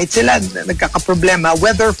 kahit sila nagkakaproblema,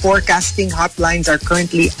 weather forecasting hotlines are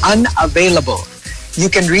currently unavailable. You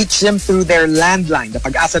can reach them through their landline, the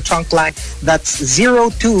Pag-asa trunk line. That's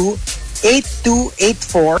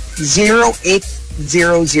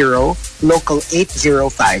 02-8284-0800, local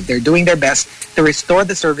 805. They're doing their best to restore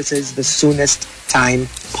the services the soonest time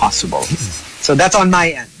possible. So that's on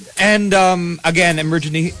my end. And again,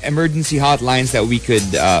 emergency hotlines that we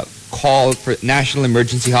could call for. National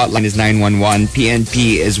Emergency Hotline is 911.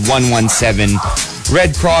 PNP is 117.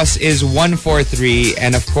 Red Cross is 143.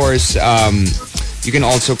 And of course, you can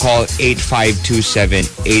also call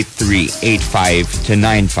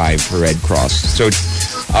 8527-8385 for Red Cross. So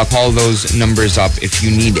call those numbers up if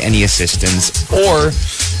you need any assistance. Or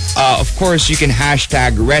Of course, you can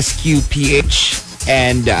hashtag RescuePH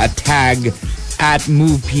and tag at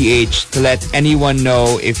MovePH to let anyone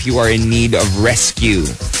know if you are in need of rescue.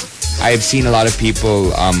 I've seen a lot of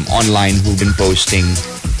people online who've been posting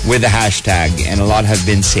with the hashtag, and a lot have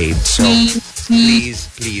been saved. So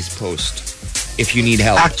please post if you need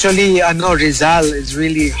help. Actually, Rizal is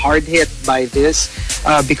really hard hit by this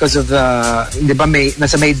because of the, di ba,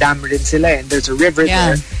 nasa may dam rin sila, and there's a river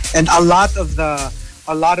there, and a lot of the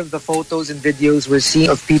photos and videos we're seeing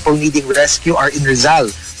of people needing rescue are in Rizal,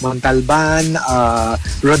 Montalban,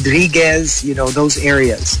 Rodriguez, those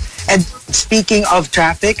areas. And speaking of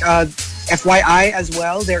traffic, FYI as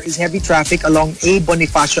well, there is heavy traffic along A.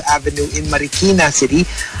 Bonifacio Avenue in Marikina City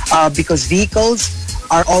because vehicles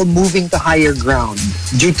are all moving to higher ground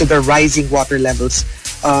due to the rising water levels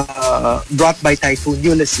brought by Typhoon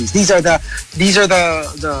Ulysses. These are the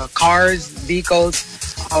cars, vehicles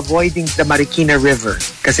avoiding the Marikina River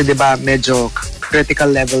kasi diba medyo critical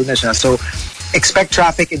level na siya. So expect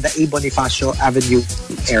traffic in the A. Bonifacio Avenue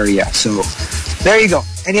area. So there you go.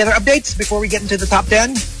 Any other updates before we get into the top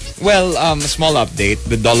 10? Well, a small update.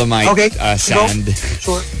 The Dolomite sand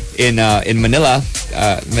in Manila,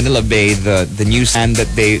 Manila Bay, the new sand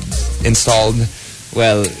that they installed,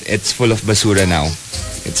 well, it's full of basura now.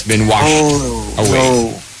 It's been washed away.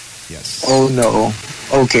 No. Yes. Oh no.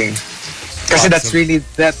 Okay. Kasi that's really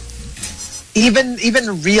that. Even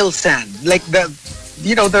real sand, like the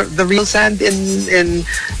real sand in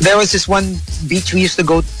there was this one beach we used to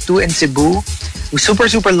go to in Cebu. We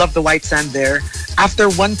super love the white sand there. After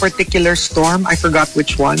one particular storm, I forgot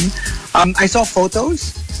which one, I saw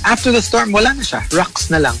photos. After the storm, wala na siya. Rocks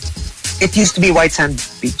na lang. It used to be white sand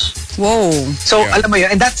beach. Whoa. So, alam mo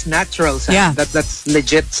yun, and that's natural sand. Yeah. That's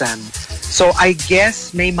legit sand. So, I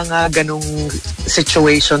guess may mga ganong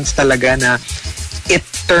situations talaga na it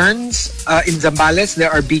turns, in Zambales,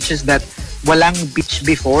 there are beaches that walang beach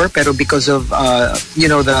before, pero because of,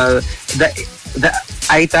 the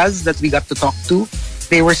Aitas that we got to talk to,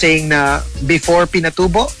 they were saying na before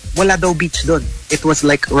Pinatubo, wala daw beach dun. It was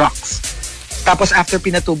like rocks. Tapos after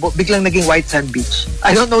Pinatubo, biglang naging white sand beach.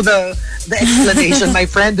 I don't know the explanation. My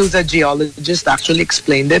friend who's a geologist actually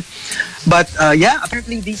explained it. But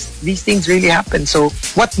apparently these things really happen. So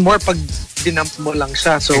what more pag dinump mo lang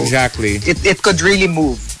siya? So exactly. It could really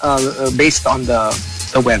move based on the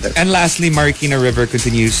weather. And lastly, Marikina River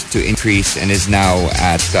continues to increase and is now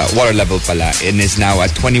at water level pala, and is now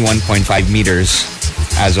at 21.5 meters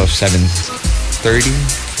as of 7:30.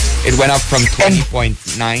 It went up from 20.9.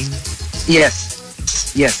 Yes.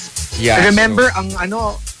 Yeah. I remember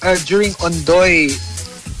during Ondoy,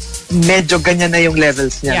 medyo ganyan na yung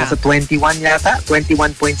levels niya. Yeah. Nasa 21 yata,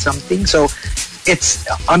 21 point something. So it's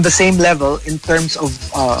on the same level in terms of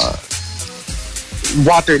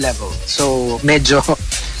water level. So medyo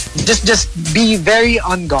just be very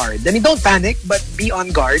on guard. I mean, don't panic, but be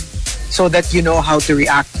on guard so that you know how to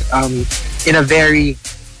react in a very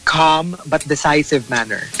calm but decisive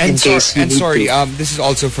manner. This is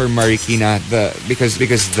also for Marikina, because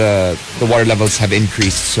the water levels have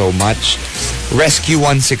increased so much. Rescue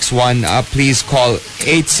 161, please call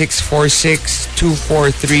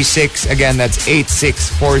 8646-2436. Again, that's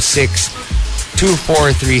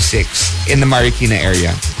 8646-2436 in the Marikina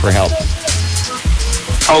area for help.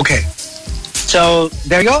 Okay. So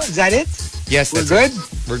there you go. Is that it? Yes, we're good.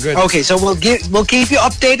 We're good. Okay, so we'll keep you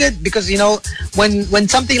updated because when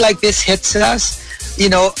something like this hits us,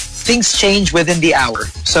 things change within the hour.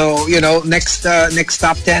 So next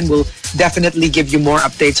top 10 will definitely give you more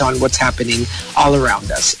updates on what's happening all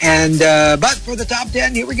around us. And but for the top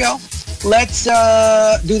 10, here we go. Let's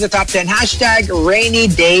do the top 10 hashtag rainy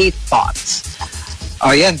day thoughts.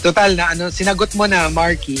 Oh, yan. Total na sinagot mo na,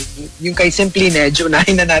 Markki. Yung kay Simply Nedge,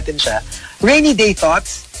 unahin na natin siya. Rainy day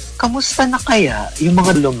thoughts. Kamusta na kaya yung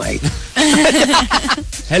mga Dolomite?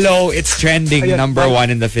 Hello, it's trending number 1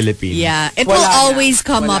 in the Philippines. Yeah, it will always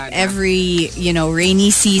come up every,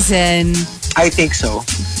 rainy season. I think so.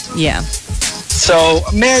 Yeah. So,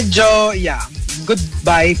 medyo,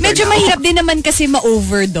 goodbye for medyo now. mahirap din naman kasi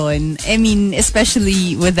ma-over doon. I mean,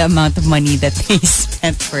 especially with the amount of money that they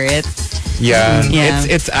spent for it. Yeah.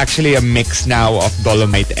 It's actually a mix now of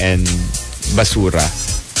Dolomite and basura.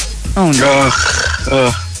 Oh no.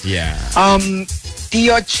 Yeah.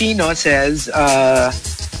 Tio Chino says,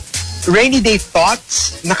 rainy day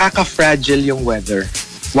thoughts, nakaka-fragile yung weather.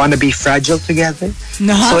 Wanna be fragile together?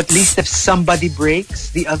 Nuts. So at least if somebody breaks,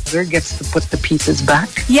 the other gets to put the pieces back.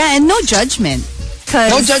 Yeah, and no judgment.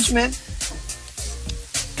 No judgment.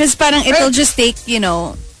 Because parang it'll just take,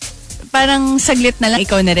 parang saglit na lang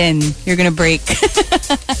ikaw na rin. You're gonna break.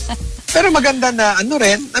 Pero maganda na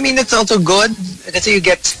rin. I mean, it's also good kasi you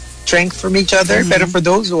get strength from each other. Pero for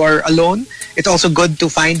those who are alone, it's also good to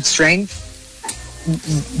find strength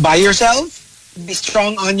by yourself. Be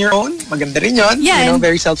strong on your own. Maganda rin yun. Yeah,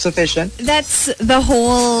 very self-sufficient. That's the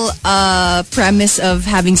whole premise of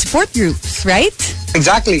having support groups, right?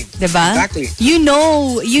 Exactly. Diba? Exactly. You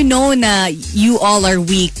know na you all are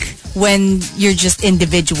weak when you're just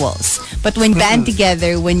individuals. But when band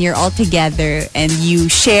together, when you're all together and you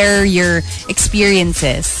share your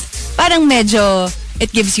experiences, parang medyo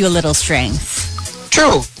it gives you a little strength.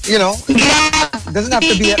 True. Doesn't have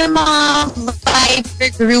to be Yung mga Viber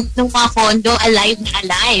group ng mga condo, alive na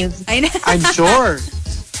alive.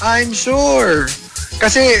 I'm sure.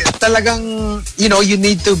 Kasi talagang, you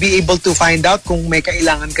need to be able to find out kung may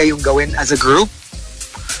kailangan kayong gawin as a group.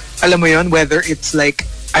 Alam mo yon, whether it's like,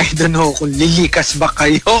 I don't know, kung lilikas ba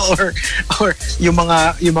kayo or yung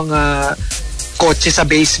mga kotse sa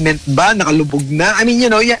basement ba, nakalubog na. I mean,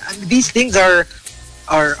 these things are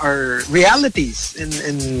realities in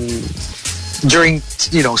during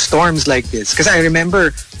storms like this. Because I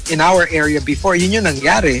remember in our area before, yun yung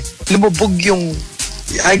nangyari. Lumubog yung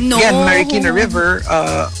Markki River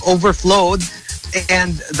overflowed,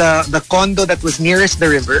 and the condo that was nearest the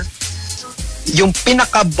river, yung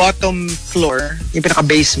pinaka bottom floor, yung pinaka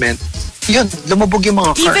basement, yun, lumubog yung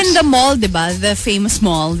mga cars. Even the mall, diba? The famous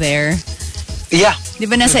mall there. Yeah.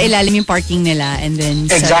 Diba nasa ilalim yung parking nila and then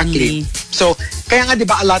exactly. Suddenly... So, kaya nga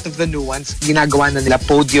diba a lot of the new ones, ginagawa na nila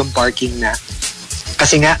podium parking na.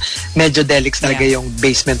 Kasi nga, medyo delix talaga yung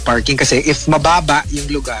basement parking. Kasi if mababa yung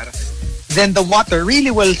lugar, then the water really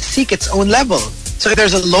will seek its own level. So if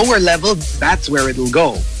there's a lower level, that's where it'll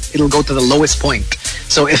go. It'll go to the lowest point.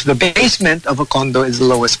 So if the basement of a condo is the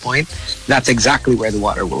lowest point, that's exactly where the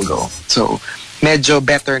water will go. So, medyo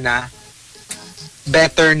better na,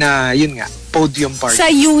 yun nga, podium parking. Sa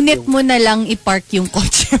unit mo na lang i-park yung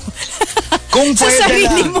kotse mo. Kung sa pwede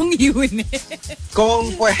sarili lang. mong unit.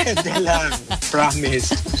 Kung pwede lang.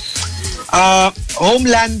 Promise.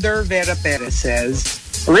 Homelander Vera Perez says,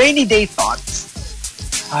 rainy day thoughts.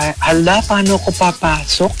 Ay, hala, paano ko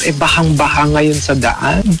papasok? Bahang-baha ngayon sa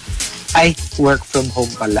daan. Ay, work from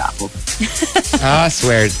home pala ako.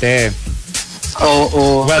 Swerte.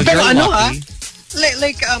 Oo. Well, pero you're ano lucky.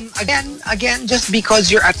 Again, just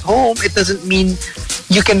because you're at home, it doesn't mean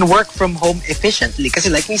you can work from home efficiently.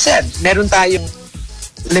 Kasi like we said, meron tayong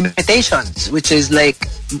limitations, which is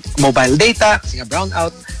like mobile data, kasi nga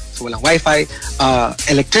brownout, so walang wifi,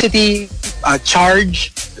 electricity,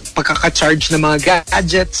 charge, pagkaka-charge ng mga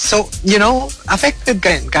gadgets. So, affected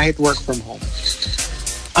ka rin kahit work from home.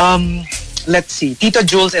 Let's see. Tito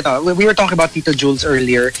Jules, ito. We were talking about Tito Jules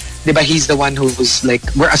earlier. Diba he's the one who's like,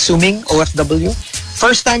 we're assuming OFW.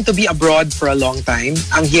 First time to be abroad for a long time.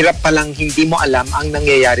 Ang hirap palang hindi mo alam ang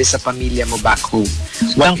nangyayari sa pamilya mo back home.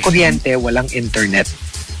 Walang kuryente, walang internet.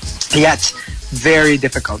 Yeah, it's very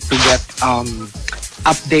difficult to get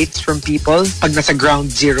updates from people pag nasa ground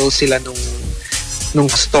zero sila nung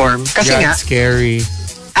storm. Kasi nga, it's scary.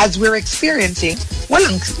 as we're experiencing,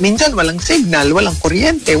 minsan walang signal, walang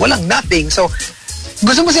kuryente, walang nothing. So,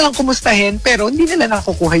 gusto mo silang kumustahin, pero hindi nila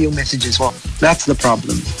nakukuha yung messages mo. That's the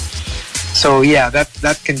problem. So, yeah,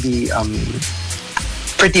 that can be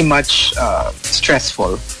pretty much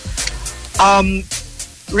stressful.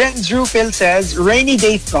 Renz Rufil says, rainy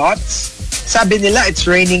day thoughts. Sabi nila, it's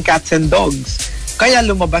raining cats and dogs. Kaya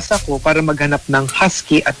lumabas ako para maghanap ng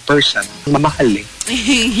husky at Persian. Mamahal eh.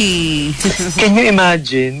 Can you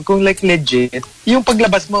imagine kung like legit, yung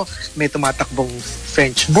paglabas mo, may tumatakbong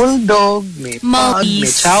French Bulldog, may Pug, may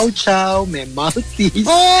Chow Chow, may Maltese.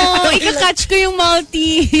 Oh, ika-catch ko yung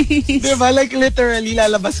Maltese. Diba? Like literally,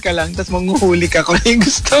 lalabas ka lang, tapos manghuhuli ka kung yung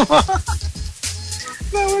gusto mo.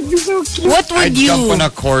 That would be so cute. What would I'd you... jump on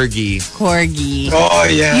a corgi. Corgi. Oh,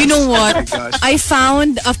 yeah. You know what? Oh, my gosh. I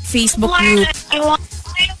found a Facebook group.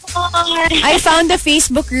 I found a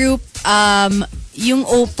Facebook group, yung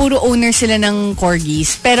puro owner sila ng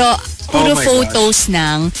corgis, pero puro photos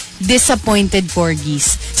ng disappointed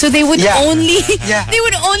corgis. So they would only they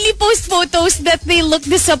would only post photos that they look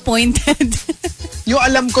disappointed. Yung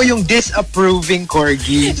alam ko yung disapproving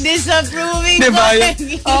corgis. Disapproving diba?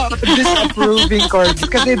 corgis. Disapproving corgis.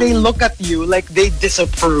 Kasi they look at you like they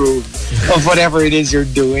disapprove of whatever it is you're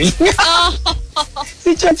doing.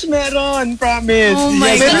 Si Church meron, promise. Oh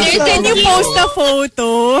my yes, God. Can you post a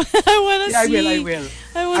photo? I wanna see.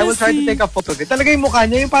 I will try to take a photo of it. Talaga yung mukha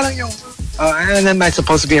niya, yung parang yung, am I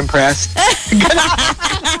supposed to be impressed?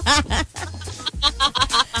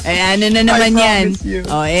 Eh, ano na naman yan?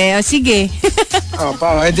 Sige.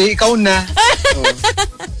 Edi ikaw na.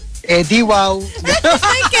 Edi wow.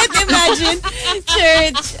 I can't imagine imagine?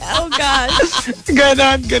 Church. Oh, gosh.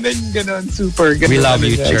 Ganon. Super. Ganon We love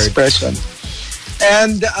you, the church. expression.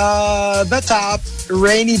 And the top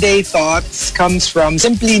rainy day thoughts comes from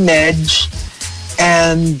Simply Nedge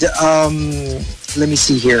and let me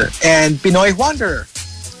see here. And Pinoy Wanderer.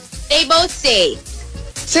 They both say,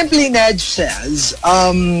 Simply Nedge says,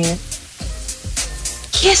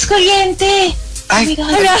 Yes, kuryente. ay, Oh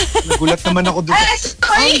my God. nagulat naman ako doon.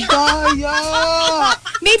 Sorry. Ang daya!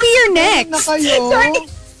 Maybe you're Na next. kayo? Sorry.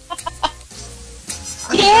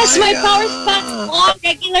 Yes, my power's back on.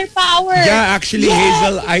 Regular power. Yeah, actually,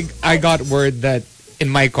 Hazel, I got word that in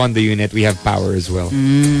my condo unit we have power as well.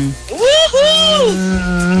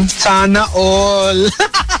 Woohoo! Sana all.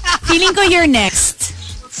 Feeling ko you're next.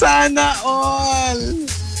 Sana all.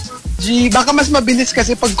 Gee, baka mas mabilis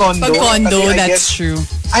kasi pag condo. Pag condo, Kasi I that's guess, true.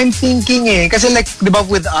 I'm thinking kasi like, di ba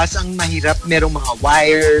with us, ang mahirap, merong mga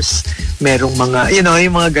wires, merong mga,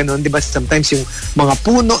 yung mga ganun, di ba sometimes yung mga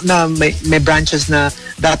puno na may branches na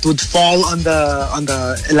that would fall on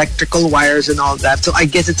the electrical wires and all that. So I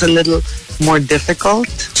guess it's a little more difficult.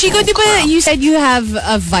 Chico, di ba you said you have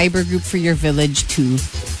a Viber group for your village too?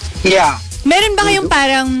 Yeah. Meron ba kayong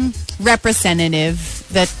parang representative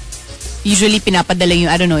that usually pinapadala yung,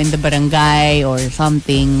 I don't know, in the barangay or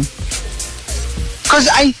something? Because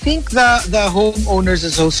I think the homeowners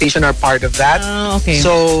association are part of that. Okay.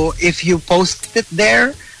 So if you post it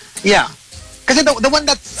there, yeah. Because the one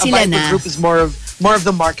that's a Sila Viber na. group is more of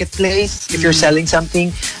the marketplace. If you're selling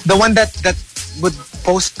something, the one that would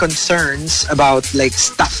post concerns about like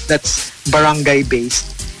stuff that's barangay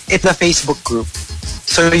based, it's the Facebook group.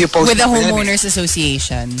 So you post With the kunyari, homeowners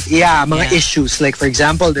association. yeah, mga Yeah. issues. Like for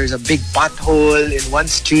example, there's a big pothole in one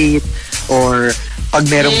street, or pag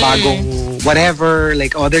merong bagong whatever,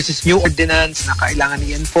 like there's this new ordinance na kailangan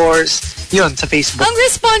i-enforce. Yun, sa Facebook. Ang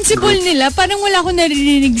responsible nila, parang wala akong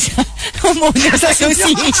narinig sa homeowners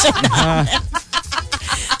association.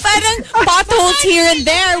 Parang potholes here and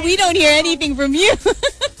there. We don't hear anything from you.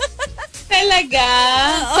 Talaga?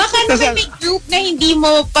 Baka naman may group na hindi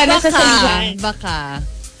mo pa nasasalihan. Baka.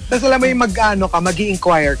 Tapos alam mo yung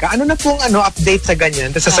mag-i-inquire ka. Ano na pong update sa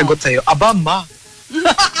ganyan? Tapos sasagot sa'yo, aba ma.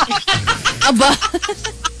 Aba.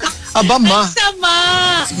 Aba ma. Sama!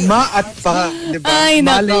 Ma at pa. Diba? Ay,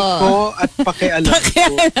 nako. Malay ko at pakialam ko.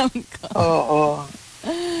 Pakialam ko. Oo.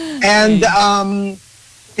 And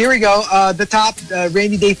here we go. The top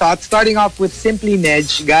rainy day thoughts. Starting off with Simply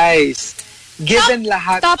Nedge. Guys, given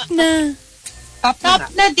lahat. Top na. Top Top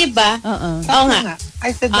na, diba? Oo. Top Oo na nga. I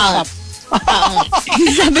said the top.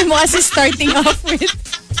 Sabi mo kasi starting off with.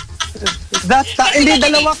 Hindi,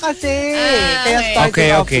 dalawa kasi. Kaya starting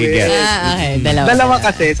off Okay, with. get it. Okay, Dalawa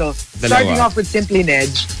kasi. So, starting off with Simply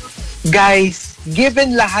Nedge. Guys,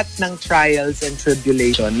 given lahat ng trials and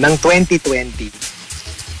tribulation ng 2020,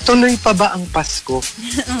 tuloy pa ba ang Pasko?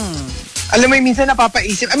 Alam mo, minsan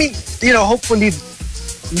napapaisip. I mean, hopefully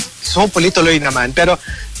tuloy naman. Pero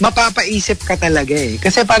mapapaisip ka talaga eh.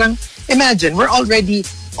 Kasi parang, imagine, we're already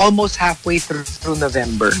almost halfway through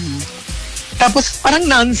November. Tapos parang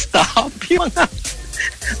non-stop yung mga,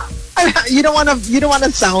 you don't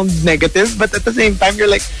wanna sound negative, but at the same time you're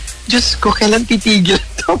like, Diyos ko, kailan titigil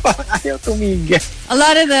to? Parang ayaw tumigil. A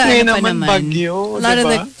lot of the Ngayon ano pa naman naman, bagyo, a lot of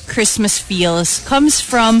diba? the Christmas feels comes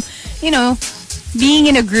from, being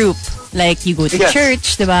in a group. Like you go to Yes.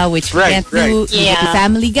 church, diba? Which we Right, can't do. You go to Yeah.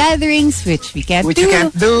 family gatherings, which we can't Which do. you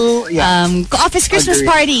can't do. Yeah. Office Christmas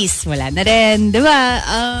Agree. parties, wala na rin, diba?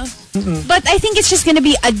 But I think it's just gonna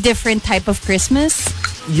be a different type of Christmas.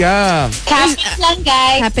 Yeah. Kapit lang,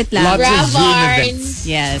 guys. Kapit lang. Lots of Zoom Ravarn. events.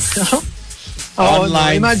 Yes.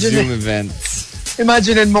 Online imagine, Zoom events.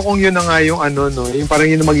 Imaginein mo kung yun na nga yung yung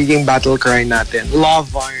parang yun ang magiging battle cry natin.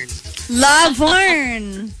 Lavarn.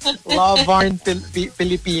 Lavarn. Lavarn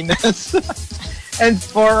Pilipinas. And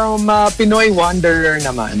from Pinoy Wanderer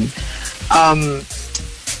naman,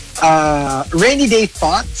 rainy day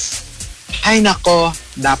thoughts. Ay nako,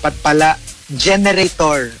 dapat pala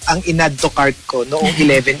generator ang in-add to cart ko noong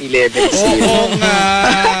 11/11 sale. Oo nga.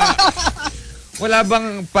 Wala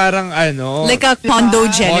bang parang Like a condo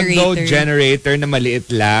generator. condo generator na maliit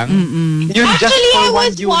lang? Yun just Actually, for I one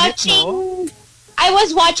was unit, watching. no? I was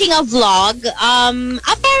watching a vlog.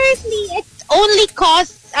 Apparently, it only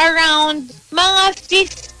costs around mga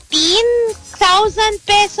 15,000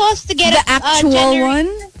 pesos to get The actual one?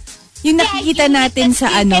 Yung nakikita natin sa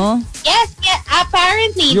Yes,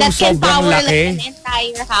 apparently Yung that can sobrang power laki? like an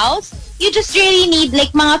entire house. You just really need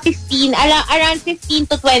like mga 15, around 15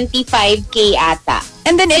 to 25K ata.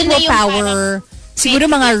 And then it Yun na will yung power, siguro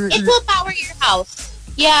It will power your house.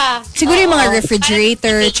 Yeah. siguro yung mga Oo.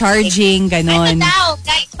 refrigerator, Parang- charging, Ano ganon. daw,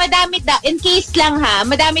 guys, madami daw, in case lang ha,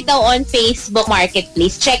 madami daw on Facebook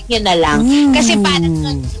Marketplace. Check nyo na lang. Kasi parang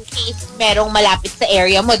in case merong malapit sa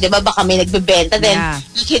area mo, di ba, baka may nagbebenta, then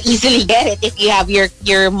you can easily get it if you have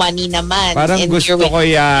your money naman. Parang gusto ko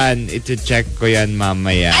yan. Ito-check ko yan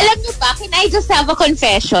mamaya. Alam nyo ba, can I just have a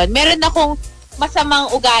confession? Meron akong masamang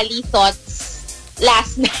ugali thoughts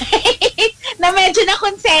last night na medyo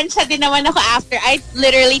na-konsensya din naman ako after. I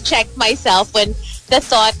literally checked myself when the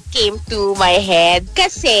thought came to my head.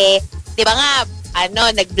 Kasi, di ba nga,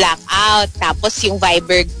 nag-blackout. Tapos yung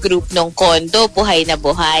Viber group ng condo, buhay na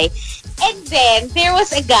buhay. And then, there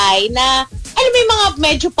was a guy na, may mga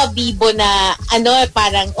medyo pabibo na,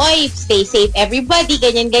 parang, oy, stay safe everybody,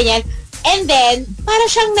 ganyan-ganyan. And then, para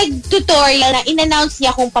siyang nag-tutorial na in-announce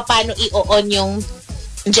niya kung paano i-on yung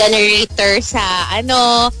generator sa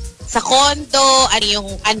sa condo,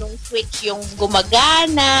 anong switch yung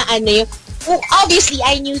gumagana, obviously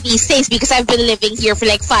I knew these things because I've been living here for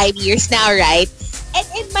like 5 years now, right? And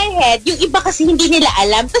in my head, yung iba kasi hindi nila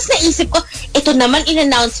alam. Tapos naisip ko, ito naman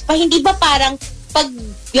in-announce pa, hindi ba parang pag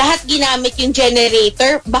lahat ginamit yung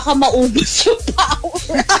generator, baka maubos yung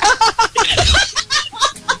power?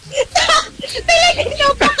 Talagang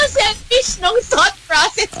napaka-selfish nung thought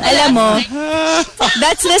process. Alam mo,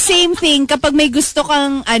 that's the same thing kapag may gusto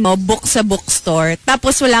kang book sa bookstore,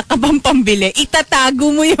 tapos wala ka pang pambili,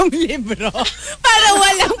 itatago mo yung libro para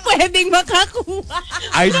walang pwedeng makakuha.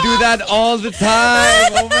 I do that all the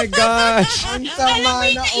time. Oh my gosh. Ang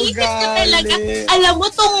sama na ugali. Alam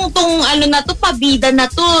mo, tong pabida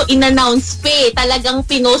na to, in-announce pa eh. Talagang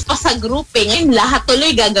pinost pa sa group eh. Ngayon, lahat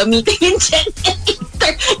tuloy gagamitin yung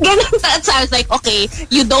generator. Ganun. So I was like, okay,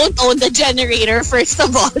 you don't own the generator, first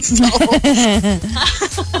of all.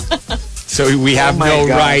 So we have no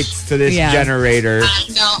rights to this generator.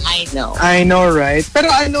 I know. I know, right? Pero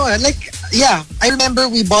I remember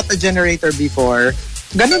we bought a generator before.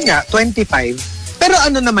 Ganun nga, 25. Pero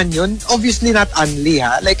naman yun? Obviously not only,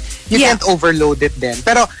 ha? Like, you can't overload it then.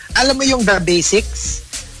 Pero alam mo yung the basics?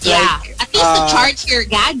 Yeah. Like, at least to charge your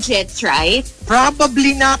gadgets, right?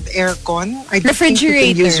 Probably not aircon. I don't think you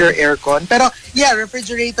can use your aircon. Pero yeah,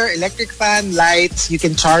 refrigerator, electric fan, lights, you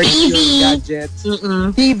can charge your gadgets.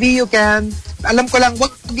 TV you can. Alam ko lang,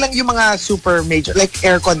 wag lang yung mga super major. Like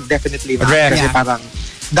aircon, definitely not. Kasi parang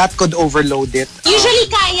that could overload it. Usually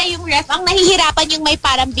kaya yung ref. Ang nahihirapan yung may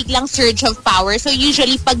parang biglang surge of power. So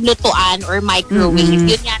usually paglutuan or microwave,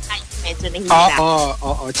 yun yata yung medyo nahihirapan.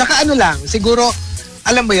 Oo. Tsaka lang, siguro,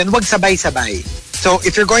 alam mo yun, wag sabay-sabay. So,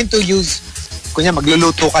 if you're going to use, kunya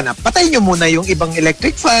magluluto ka na, patayin nyo muna yung ibang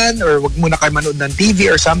electric fan or wag muna kayo manood ng TV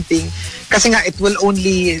or something. Kasi nga, it will,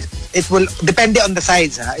 depende on the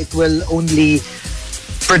size, ha? It will only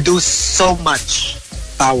produce so much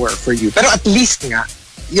power for you. Pero at least nga,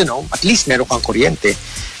 at least meron kang kuryente.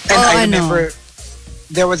 And I remember,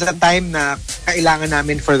 there was a time na kailangan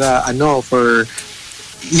namin for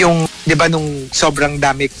yung, di ba, nung sobrang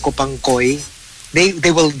dami ko pang koi,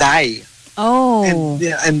 they will die. Oh.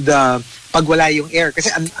 And pag wala yung air,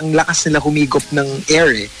 kasi ang lakas nila humigop ng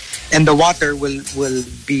air eh. And the water will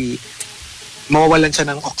be, mawawalan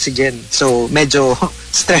siya ng oxygen. So, medyo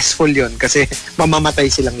stressful yun kasi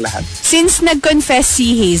mamamatay silang lahat. Since nag-confess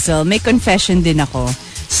si Hazel, may confession din ako.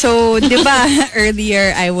 So, di ba,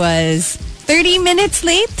 earlier I was 30 minutes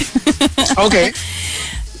late? Okay.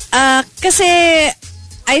 Kasi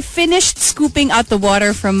I finished scooping out the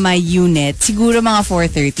water from my unit, siguro mga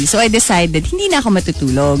 4:30. So I decided, hindi na ako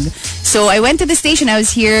matutulog. So I went to the station. I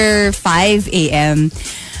was here 5 a.m.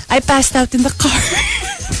 I passed out in the car.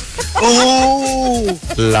 Oh!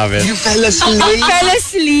 Love it. You fell asleep? I fell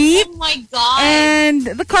asleep. Oh my God. And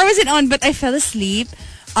the car wasn't on, but I fell asleep.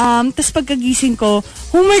 Tapos pagkagising ko,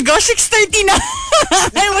 oh my gosh, 6:30 na.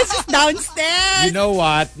 I was just downstairs. You know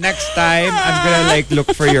what? Next time, I'm gonna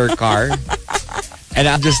look for your car. And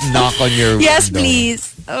I'll just knock on your window. Yes,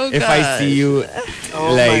 please. Oh, if God. I see you,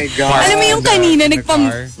 my God. Alam mo yung kanina,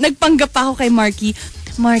 nagpanggap ako kay Markki.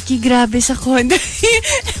 Markki, grabe sa condo.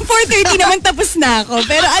 4:30 naman tapos na ako.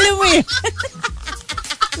 Pero alam mo yun.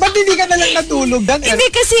 Ba't hindi ka na lang natulog? Hindi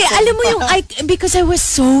kasi, alam mo yung, because I was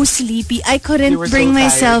so sleepy, I couldn't bring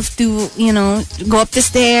myself to, go up the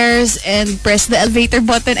stairs and press the elevator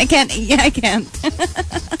button. I can't.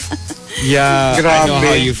 Yeah, I know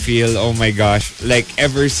how you feel. Oh my gosh.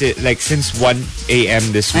 Since 1 a.m.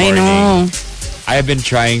 this morning. I know. I've been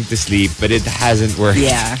trying to sleep, but it hasn't worked.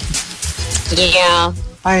 Yeah.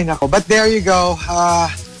 Ay, nako. But there you go.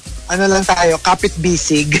 Lang tayo, kapit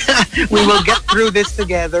bisig. We will get through this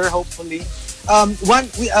together, hopefully. when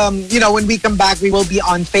we come back, we will be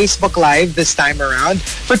on Facebook Live this time around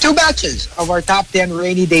for 2 batches of our top 10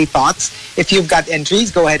 rainy day thoughts. If you've got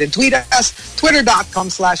entries, go ahead and tweet us.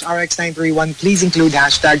 Twitter.com/RX931. Please include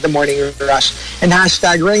hashtag The Morning Rush and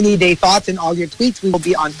hashtag Rainy Day Thoughts in all your tweets. We will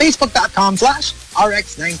be on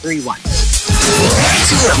Facebook.com/RX931.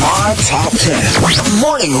 TMR Top 10.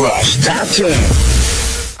 Morning Rush Top 10.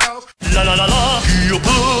 La la la la.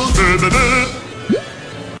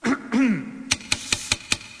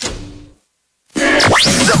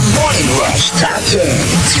 The Morning Rush Top 10.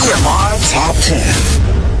 TMR Top 10.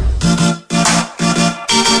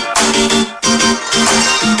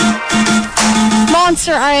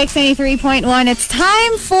 Monster RX 93.1. It's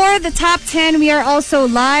time for the top 10. We are also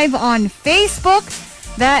live on Facebook.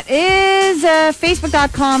 That is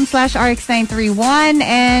facebook.com/RX931.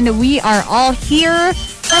 And we are all here.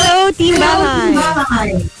 Hello, Team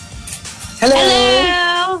Bahay.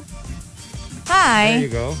 Hello. Hi. There you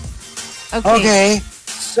go. Okay.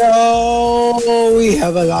 So we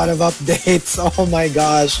have a lot of updates. Oh my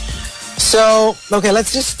gosh. So, okay,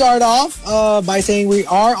 let's just start off by saying we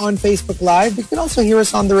are on Facebook Live. You can also hear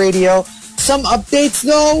us on the radio. Some updates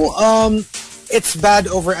though, it's bad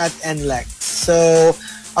over at NLEX. So,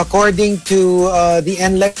 according to the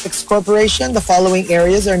NLEX Corporation, the following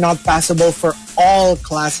areas are not passable for all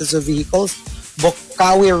classes of vehicles.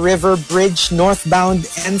 Bocaue River Bridge northbound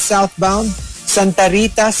and southbound. Santa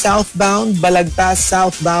Rita southbound, Balagtas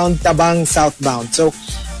southbound, Tabang southbound. So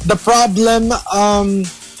the problem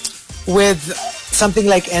with something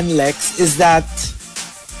like NLEX is that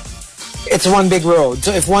it's one big road.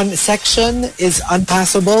 So if one section is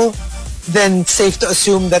unpassable, then safe to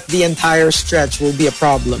assume that the entire stretch will be a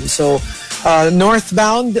problem. So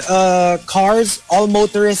northbound cars, all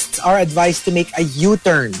motorists are advised to make a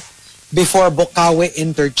U-turn before Bocaue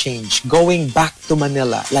interchange, going back to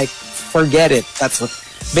Manila. Like, forget it. That's what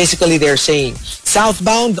basically they're saying.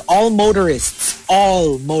 Southbound, all motorists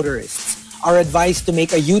are advised to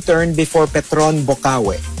make a U-turn before Petron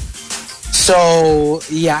Bocaue. So,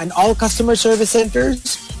 yeah, and all customer service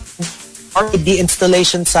centers or the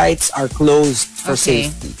installation sites are closed for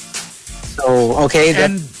safety. So, okay,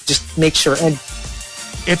 that just make sure. And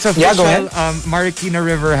it's official. Marikina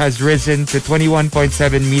River has risen to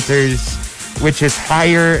 21.7 meters, which is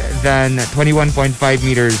higher than 21.5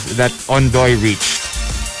 meters that Ondoy reached.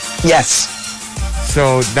 Yes.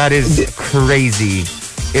 So that is crazy.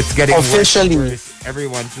 It's getting officially worse.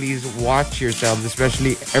 Everyone, please watch yourselves,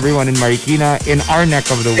 especially everyone in Marikina, in our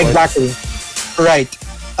neck of the woods. Exactly. Right.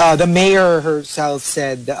 The mayor herself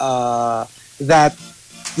said that,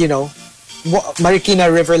 you know,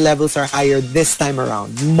 Marikina River levels are higher this time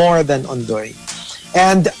around, more than Ondoy.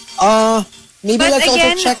 And maybe let's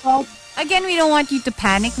also check out. Again, we don't want you to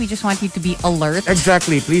panic. We just want you to be alert.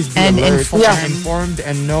 Exactly. Please be and alert. Informed.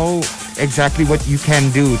 And know exactly what you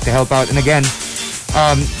can do to help out. And again,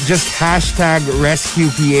 just hashtag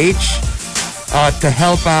RescuePH to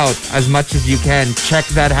help out as much as you can. Check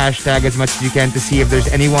that hashtag as much as you can to see if there's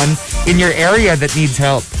anyone in your area that needs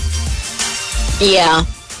help. Yeah.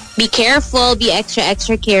 Be careful. Be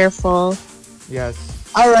extra careful. Yes.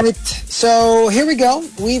 All right. So here we go.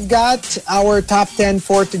 We've got our top 10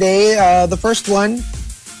 for today. The first one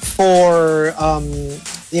for,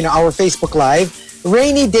 our Facebook Live.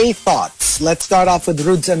 Rainy day thoughts. Let's start off with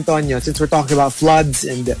Rudes Antonio since we're talking about floods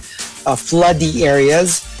and floody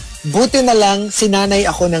areas. Buti na lang sinanay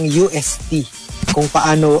ako ng UST kung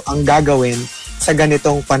paano ang gagawin sa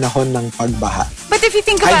ganitong panahon ng pagbaha. But if you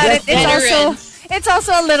think about it, it's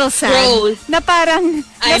also a little sad. Gross. Na parang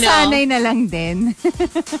nasanay na lang din.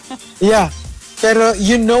 Yeah. Pero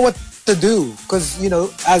you know what to do because,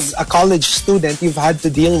 as a college student, you've had to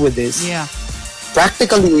deal with this. Yeah.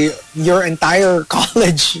 Practically your entire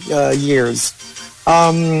college years.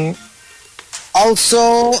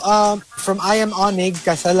 Also, from I Am Onig,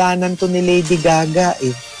 kasalanan to ni Lady Gaga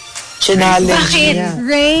eh. Challenge niya.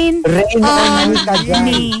 Rain on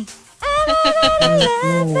me.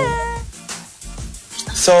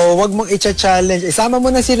 So, wag mong i-challenge. Isama mo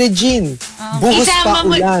na si Regine. Buhos pa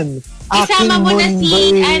ulan. Isama mo na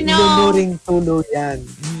si, lunuring tuluyan.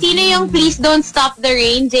 Sino yung Please Don't Stop the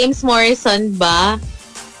Rain? James Morrison ba?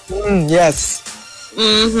 Yes.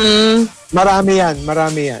 Mm-hmm. Marami yan.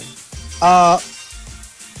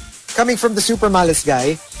 Coming from the Super Malas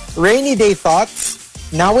guy, rainy day thoughts.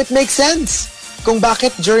 Now it makes sense. Kung bakit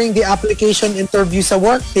during the application interview sa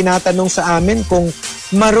work, tinatanong sa amin kung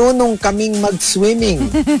marunong kaming mag-swimming.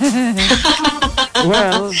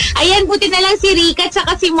 Well, ayan, buti na lang si Rica at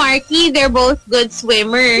saka si Markki. They're both good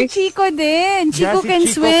swimmers. Chico din. Chico can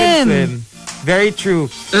Chico swim. can swim. Very true.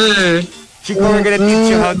 Chico, we're gonna teach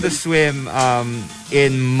you how to swim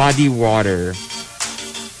in muddy water.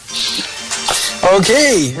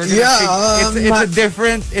 Okay. We're gonna Yeah.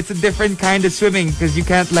 it's a different kind of swimming because you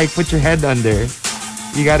can't like put your head under.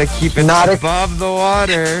 You gotta keep it above the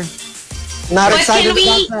water. Not But excited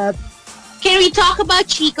about that. Can we talk about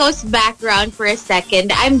Chico's background for a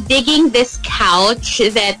second? I'm digging this couch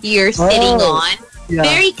that you're sitting on. Yeah.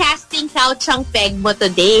 Very casting couch ang peg mo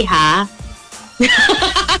today, ha?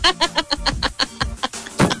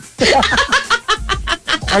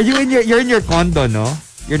 You're in your condo, no?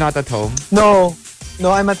 You're not at home? No,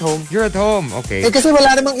 I'm at home. You're at home, okay. Kasi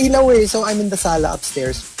wala namang ilaw so I'm in the sala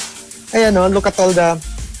upstairs. Ayan look at all the...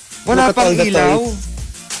 Wala pang ilaw?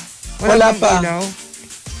 Wala pang pa. ilaw?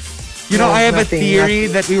 You know, I have a theory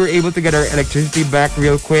that we were able to get our electricity back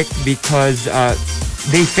real quick because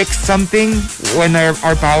they fixed something when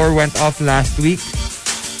our power went off last week.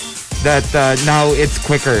 That now it's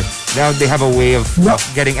quicker. Now they have a way of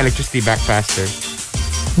getting electricity back faster.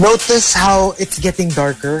 Notice how it's getting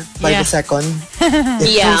darker by the second.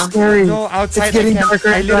 It's so scary. No, outside it's getting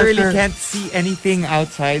I literally darker. can't see anything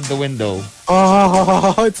outside the window.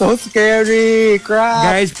 Oh, it's so scary. Crap.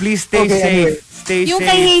 Guys, please stay safe. Anyway. Stay Yung safe.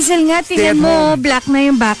 kay Hazel nga, Stay tingnan at mo, home. black na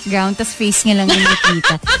yung background, tas face niya lang yung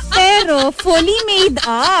nakita. Pero, fully made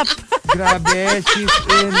up. Grabe, she's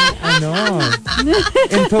in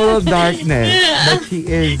total darkness. But she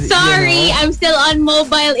is, Sorry, I'm still on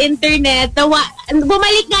mobile internet.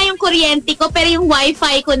 Bumalik nga yung kuryente ko, pero yung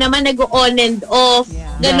wifi ko naman nag-on and off.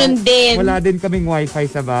 Ganun din. Wala din kaming wifi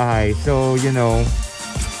sa bahay. So,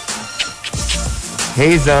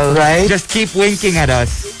 Hazel, Right? just keep winking at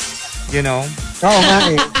us. Oh,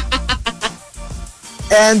 my.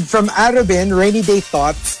 And from Arabin, rainy day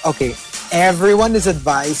thoughts. Okay, everyone is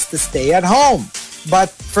advised to stay at home. But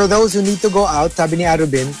for those who need to go out, sabi ni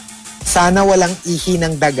Arabin, sana walang ihi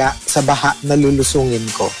ng daga sa baha na lulusungin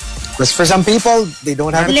ko. Because for some people, they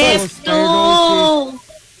don't have a choice. No.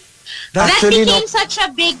 That Actually, became such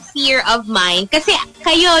a big fear of mine. Kasi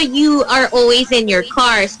kayo, you are always in your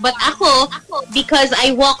cars. But ako, because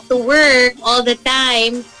I walk to work all the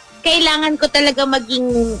time, kailangan ko talaga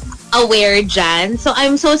maging aware dyan. So,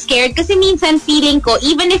 I'm so scared. Kasi minsan feeling ko,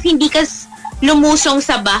 even if hindi ka lumusong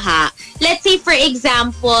sa baha, let's say for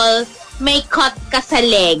example, may cut ka sa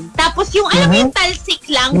leg. Tapos yung, alam mo yung talsik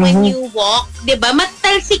lang when you walk, diba?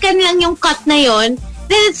 Matalsikan lang yung cut na yon,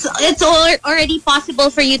 then it's already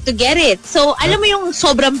possible for you to get it. So, alam mo yung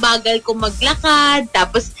sobrang bagal ko maglakad,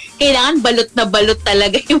 tapos kailangan balot na balot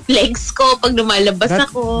talaga yung legs ko pag lumalabas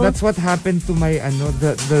ako. That's what happened to my,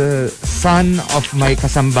 the son of my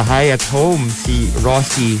kasambahay at home, si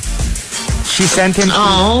Rossi. She sent him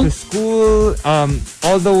to school,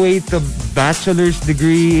 all the way to bachelor's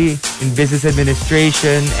degree in business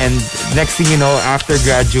administration, and next thing you know, after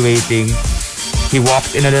graduating, he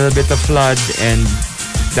walked in a little bit of flood, and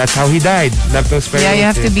that's how he died. Leptospirosis. Yeah, you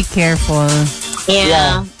have to be careful.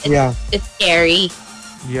 Yeah. Yeah. It's scary.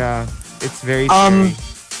 Yeah, it's very scary.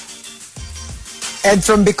 And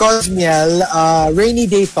from Because Miel, rainy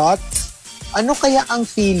day thoughts. Ano kaya ang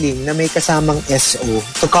feeling na may kasamang SO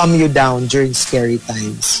to calm you down during scary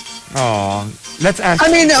times? Oh, let's ask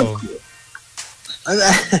I mean, Chico.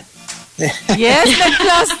 Yes,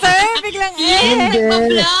 nag-cluster. Biglang, Hindi.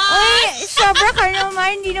 Uy, sobra ka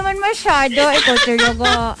naman. Hindi naman masyado. Ikaw,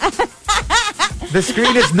 talaga. The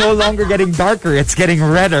screen is no longer getting darker, it's getting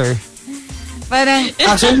redder. Parang,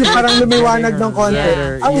 Actually, parang lumiwanag ng konti.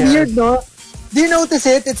 Yeah. Ang Yes. weird, no? Do you notice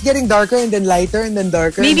it? It's getting darker and then lighter and then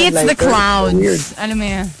darker maybe and it's then the lighter. clouds. Weird. Alam mo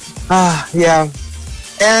yan. Yeah.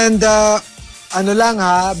 And, ano lang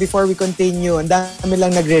ha, before we continue, ang dami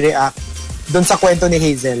lang nagre-react doon sa kwento ni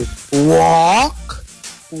Hazel. Walk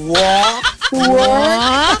to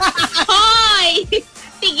work. Hoy!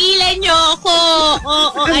 Tigilan nyo ako!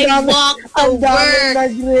 Oo, I walk to Ang dami work.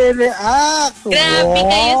 nagre-react. Grabe Walk?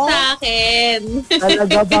 kayo sa akin.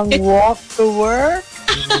 Talaga bang walk to work?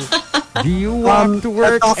 Do you walk to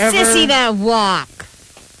work ever? Sissy na walk.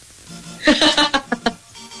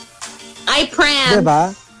 I prance.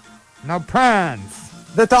 Diba? Now prance.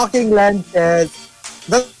 The talking lens says,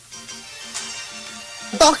 the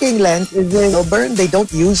talking lens is in Melbourne. They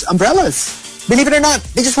don't use umbrellas. Believe it or not,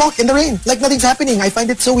 they just walk in the rain like nothing's happening. I find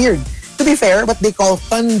it so weird. To be fair, what they call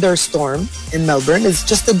thunderstorm in Melbourne is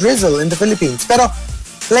just a drizzle in the Philippines. Pero,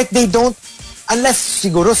 like they don't, unless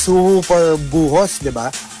siguro super buhos,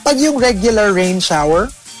 diba? Pag yung regular rain shower,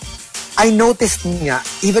 I noticed nga,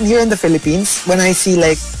 even here in the Philippines, when I see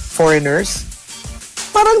like foreigners,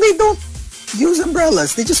 parang they don't use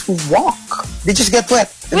umbrellas. They just walk. They just get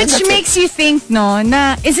wet. Which makes you think, no,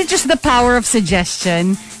 na is it just the power of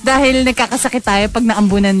suggestion? Dahil nagkakasakit tayo pag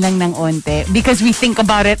naambunan lang ng onte. Because we think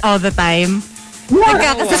about it all the time.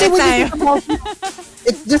 Nagkakasakit tayo.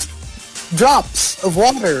 It just drops of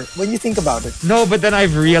water when you think about it. No, but then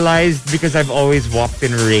I've realized, because I've always walked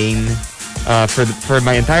in rain for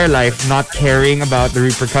my entire life, not caring about the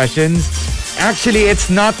repercussions. Actually, it's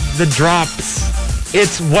not the drops.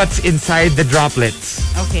 It's what's inside the droplets.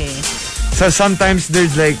 Okay. So sometimes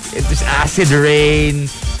there's acid rain,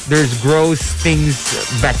 there's gross things,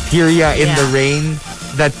 bacteria in the rain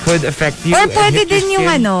that could affect you. Or pwede din yung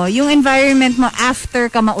environment mo after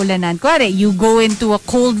ka maulanan. Kuwari, you go into a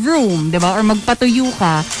cold room, diba? Or magpatuyo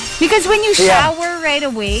ka. Because when you shower right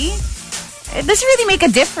away, it doesn't really make a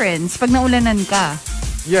difference pag naulanan ka.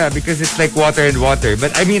 Yeah, because it's like water and water.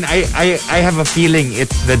 But I mean, I have a feeling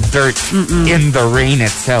it's the dirt in the rain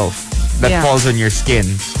itself that falls on your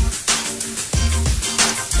skin.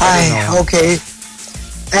 Okay.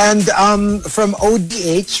 And from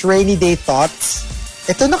ODH, Rainy Day Thoughts,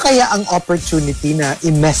 ito na kaya ang opportunity na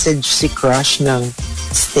i-message si crush ng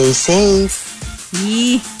stay safe.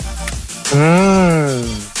 Well,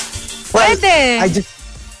 Pwede.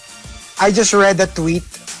 I just read a tweet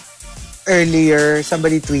earlier.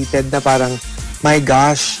 Somebody tweeted na parang, my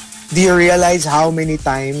gosh, do you realize how many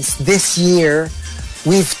times this year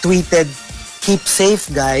we've tweeted, keep safe,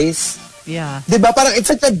 guys? Yeah. Diba? Parang it's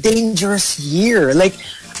such a dangerous year. Like,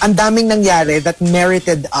 ang daming nangyari that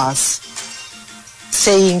merited us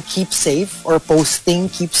saying keep safe or posting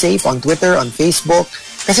keep safe on Twitter, on Facebook.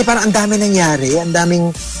 Kasi parang ang dami nangyari. Ang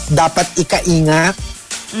daming dapat ikaingat.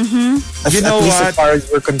 At least as far as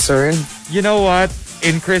we're concerned. You know what?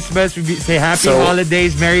 In Christmas, we say Happy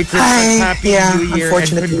Holidays, Merry Christmas, Happy New Year,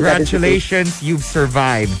 and congratulations, you've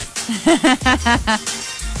survived.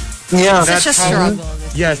 Yeah. Such a struggle.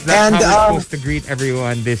 Yes, that's how we're supposed to greet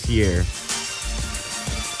everyone this year.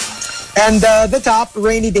 And the top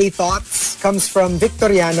Rainy Day Thoughts comes from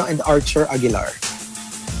Victoriano and Archer Aguilar.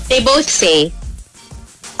 They both say,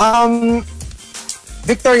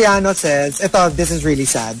 Victoriano says, this is really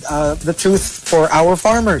sad. The truth for our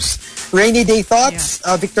farmers. Rainy Day Thoughts,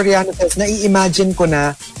 Victoriano says, nai-imagine ko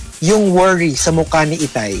na yung worry sa mukha ni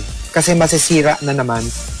Itay kasi masisira na naman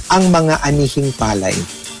ang mga anihing palay.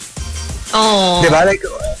 oh, Diba? Like,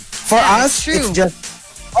 for us, true. it's just,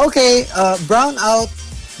 okay, brown out,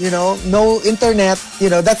 no internet,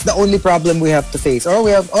 that's the only problem we have to face. Or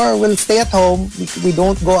we'll stay at home, we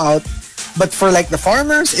don't go out. But for like the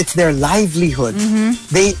farmers, it's their livelihood.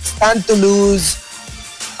 They stand to lose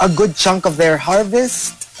a good chunk of their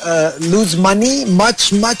harvest, lose money,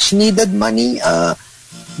 much needed money.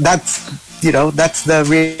 That's the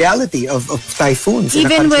reality of typhoons in a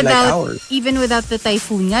country like ours. Even without the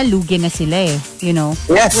typhoon nga, lugi na sila eh.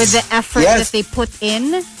 Yes. With the effort that they put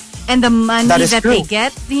in and the money that they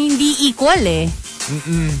get, hindi equal eh.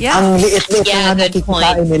 Yeah. Ang liit-liit na good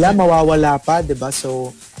nakikitain nila, mawawala pa, diba?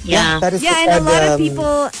 So, that is and a lot of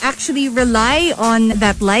people actually rely on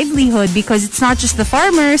that livelihood because it's not just the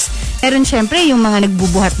farmers. Meron syempre yung mga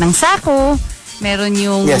nagbubuhat ng sako, meron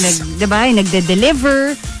yung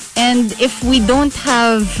nagde-deliver. And if we don't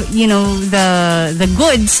have, the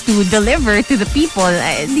goods to deliver to the people,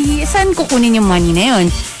 saan kukunin yung money na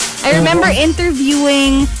yun? I remember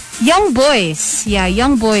interviewing young boys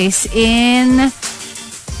in,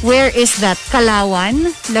 where is that?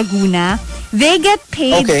 Kalawan, Laguna. They get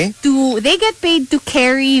paid to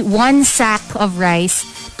carry one sack of rice,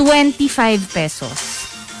 25 pesos.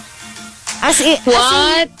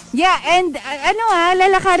 what? And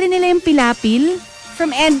lalakarin nila yung pilapil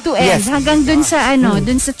from end to end hanggang dun sa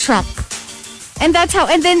dun sa truck. And that's how,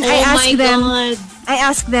 and then I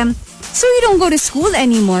ask them, so you don't go to school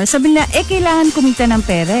anymore? Sabi nila, kailangan kumita ng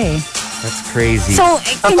pera eh. That's crazy. So,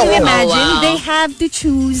 can you imagine? They have to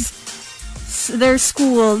choose their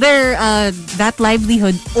school, that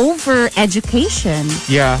livelihood over education.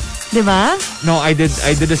 Yeah. Diba? No, I did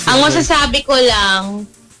a Ang masasabi ko lang,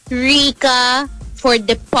 Rica for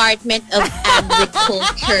Department of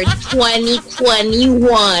Agriculture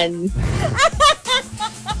 2021.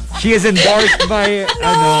 She is endorsed by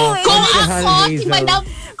Kung Concejal ako, si Hazel. Madam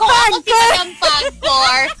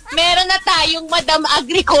Pagcor, meron na tayong Madam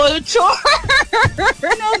Agriculture.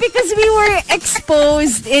 No, because we were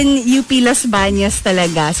exposed in UP Los Baños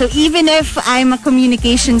talaga. So even if I'm a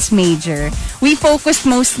communications major, we focused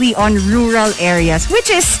mostly on rural areas, which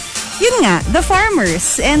is, yun nga, the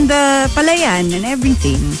farmers and the palayan and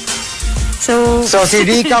everything. So si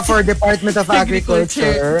Rica for Department of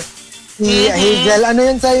Agriculture. Si Hazel, ano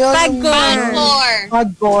yun sa'yo? Pagcor.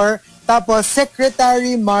 Pagcor. Tapos,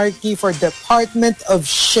 Secretary Markki for Department of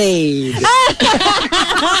Shade.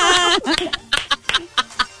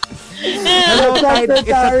 Hello, it's a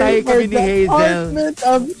tie kami ni Hazel. Department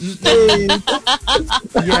of Shade.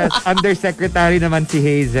 Yes, undersecretary naman si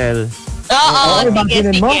Hazel. Oo,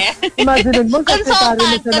 sige. Imagine mo, secretary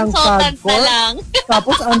na siya ng Consultant na CADCOR. lang.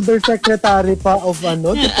 Tapos undersecretary pa of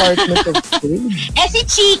Department of Shade. Si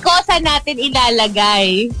Chico, saan natin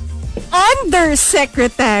ilalagay?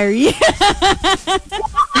 Undersecretary.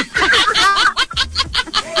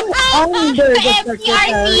 Under the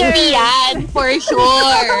MPRCB yan, for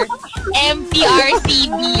sure.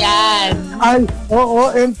 MPRCB yan. Ay,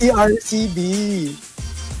 oo, MPRCB.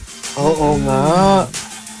 Oo nga.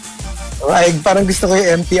 Ay, parang gusto ko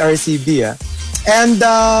yung MPRCB, ah. And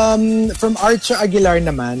from Archer Aguilar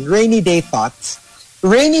naman, rainy day thoughts.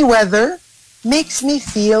 Rainy weather makes me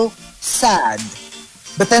feel sad.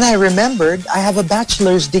 But then I remembered I have a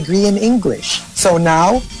bachelor's degree in English. So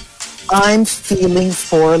now, I'm feeling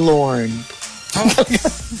forlorn.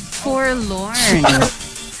 Forlorn.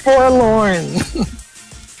 Forlorn.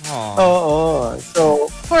 Oo.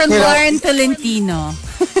 So, Forlorn Tolentino.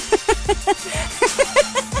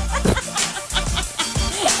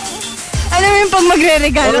 Alam mo yung pag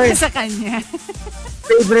magre-regalo ka sa kanya.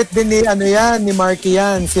 favorite din ni Markki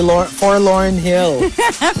yan, si Forlorn Hill.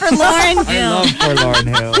 Forlorn I Hill. love Forlorn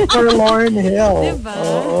Hill. Forlorn Hill. Diba?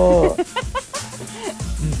 Oo.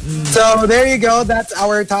 So there you go. That's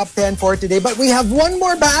our top 10 for today. But we have one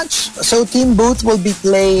more batch. So Team Booth will be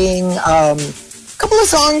playing a couple of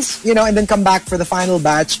songs, and then come back for the final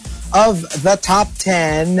batch of the top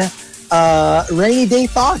 10 rainy day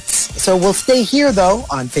thoughts. So we'll stay here though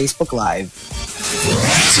on Facebook Live.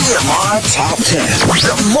 TMR Top 10.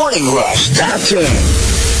 The Morning Rush Top 10.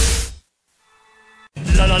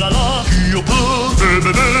 La la la la,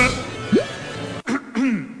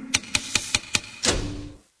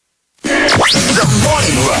 The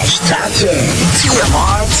Morning Rush Top 10.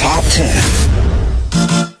 TMR Top 10.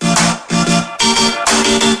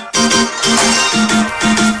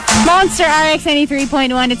 Monster RX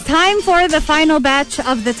 93.1. It's time for the final batch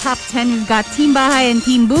of the top 10. We've got Team Bahay and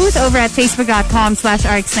Team Booth over at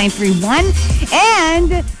facebook.com/RX931.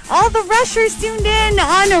 And all the rushers tuned in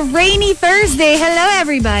on a rainy Thursday. Hello,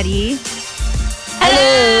 everybody.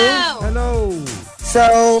 Hello.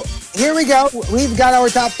 So here we go. We've got our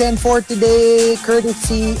top 10 for today.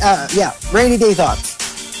 Courtesy, rainy day thoughts.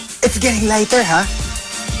 It's getting lighter, huh?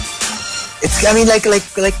 It's,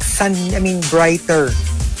 like sun, brighter.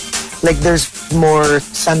 Like there's more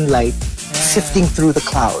sunlight sifting through the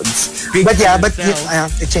clouds.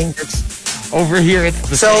 It changes. Over here, it's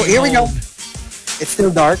the So same here we go. old. It's still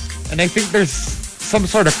dark. And I think there's some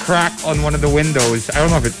sort of crack on one of the windows. I don't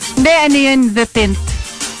know if it's... Hindi, ano yun, the tint.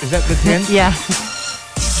 Is that the tint? Yeah.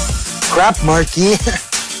 Crap, Markki.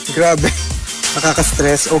 Grabe.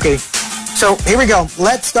 Nakaka-stress. Okay. So here we go.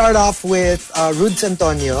 Let's start off with Rudes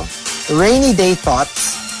Antonio. Rainy day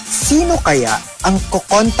thoughts. Sino kaya ang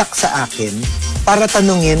kukontak sa akin para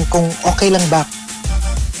tanungin kung okay lang ba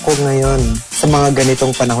ko ngayon sa mga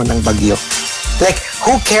ganitong panahon ng bagyo? Like,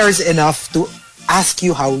 who cares enough to ask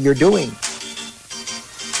you how you're doing?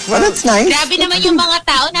 Well, that's nice. Grabe naman yung mga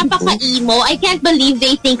tao, napaka-emo. I can't believe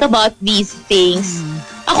they think about these things.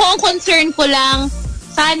 Ako, ang concern ko lang,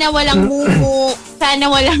 sana walang mumu,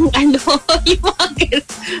 sana walang yung mga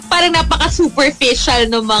parang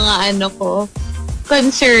napaka-superficial ng mga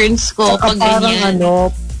concerns ko pag ganyan.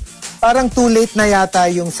 Parang too late na yata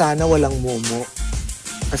yung sana walang mumu.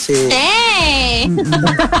 Kasi...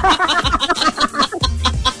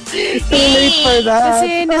 Too late for that.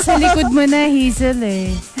 Kasi nasa likod mo na, Hazel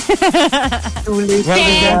eh. Too late. Well,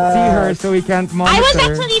 we can't see her, so we can't monitor. I was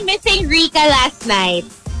actually missing Rica last night.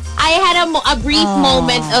 I had a brief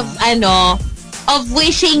moment of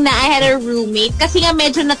wishing na I had a roommate kasi nga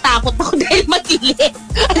medyo natakot ako dahil matilit.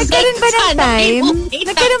 Nagkaroon ba ng time?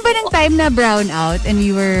 Nagkaroon ba ng time na brown out and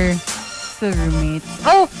we were still roommates?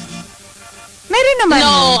 Oh, meron naman.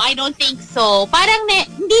 No, I don't think so. Parang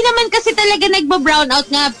hindi naman kasi talaga nagba-brown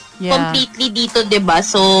out nga completely dito, 'di ba?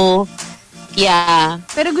 So, yeah.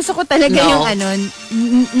 Pero gusto ko talaga yung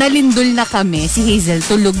nalindol na kami. Si Hazel,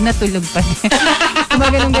 tulog na tulog pa rin.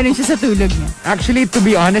 Gumaganong-ganon siya sa tulog niya. Actually, to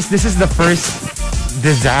be honest, this is the first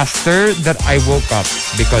disaster that I woke up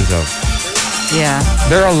because of. Yeah.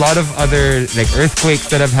 There are a lot of other earthquakes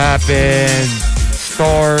that have happened,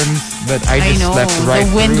 storms, but I just slept right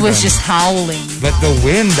the wind through was them. just howling. But the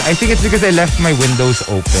wind, I think it's because I left my windows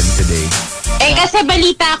open today. Kasi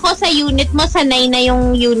balita ko sa unit mo, sanay na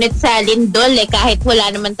yung unit sa lindol kahit wala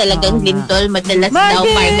naman talagang lindol, madalas daw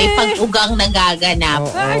parang may pag-ugang nagaganap.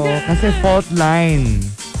 Oo, kasi fault line.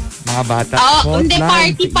 Mga bata. Hindi,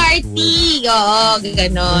 party. Oo,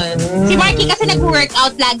 ganon. Si Markki kasi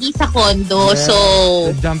nag-workout lagi sa condo. So,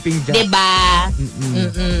 the jumping jacks. Diba?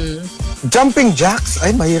 Jumping jacks?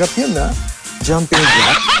 Ay, mahirap yun, ha? Jumping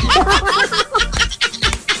jacks?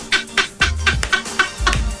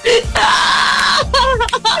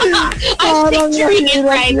 I'm picturing it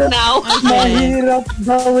right now. Mahirap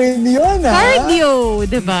gawin yun, ha? Cardio,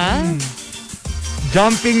 diba?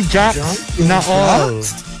 Jumping jacks na all.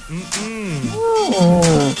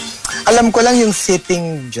 Alam ko lang yung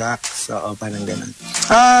sitting jacks. Oo, parang ganun.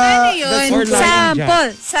 Ano yun? or lying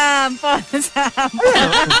Sample.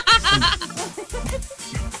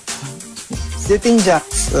 Sitting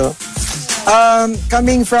jacks. So,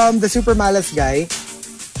 coming from the Super Malas guy,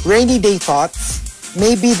 rainy day thoughts.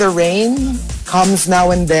 Maybe the rain comes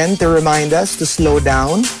now and then to remind us to slow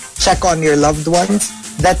down, check on your loved ones,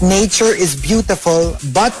 that nature is beautiful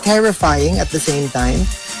but terrifying at the same time,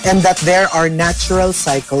 and that there are natural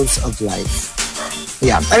cycles of life.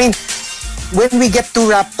 Yeah. I mean, when we get too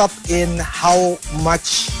wrapped up in how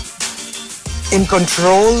much in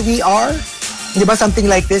control we are, diba, something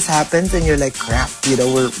like this happens and you're like, crap,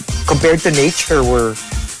 we're compared to nature, we're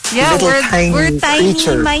little tiny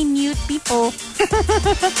creature. Minute people.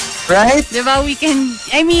 Right? Diba, we've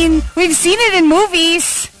seen it in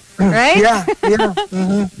movies, right? Yeah.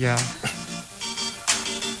 Mm-hmm. Yeah.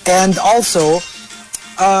 And also,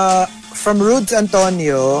 from Rudes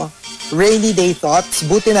Antonio, rainy day thoughts,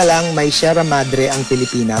 buti na lang may Sierra Madre ang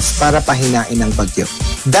Pilipinas para pahinain ng bagyo.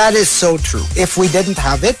 That is so true. If we didn't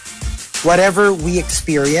have it, whatever we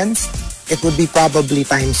experienced, it would be probably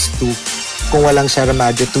times 2 kung walang Sierra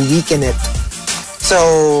Madre to weaken it.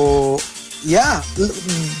 So, yeah,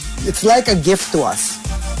 it's like a gift to us,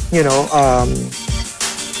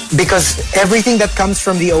 because everything that comes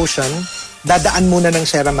from the ocean, dadaan muna ng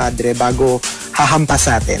Sierra Madre bago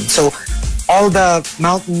hahampas sa atin. So, all the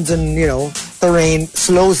mountains and, terrain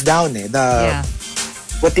slows down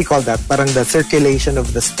what do you call that? Parang the circulation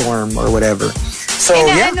of the storm or whatever. So,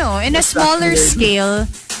 in a smaller scale,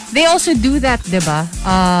 they also do that, diba?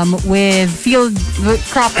 With field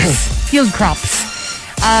crops.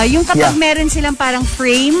 Yung kapag meron silang parang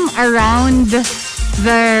frame around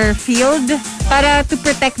their field para to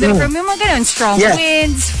protect them from yung mga ganun, strong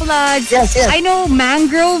winds, floods. Yes. I know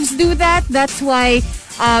mangroves do that. That's why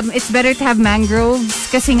it's better to have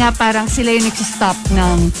mangroves kasi nga parang sila yung nagsistop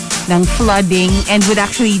ng flooding and would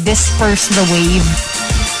actually disperse the wave.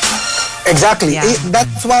 Exactly. Yeah.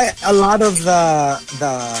 That's why a lot of the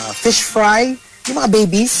fish fry, yung mga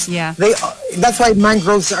babies, that's why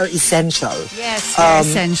mangroves are essential. Yes, they're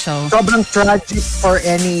essential. Sobrang tragic for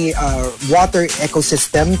any water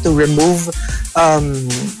ecosystem to remove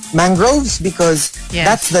mangroves because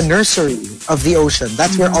that's the nursery of the ocean.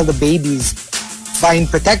 That's where all the babies find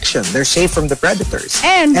protection. They're safe from the predators.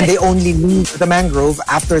 And they only leave the mangrove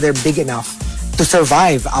after they're big enough to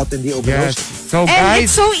survive out in the open ocean. So and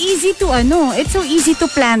it's so easy to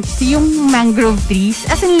plant yung mangrove trees.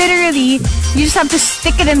 As in literally, you just have to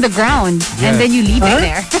stick it in the ground and then you leave it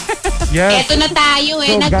there. Yes. Eto na tayo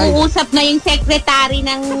nag-uusap na yung secretary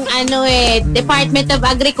ng Department of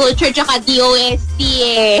Agriculture tsaka DOST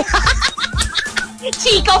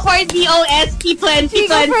Chico for DOST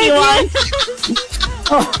 2021.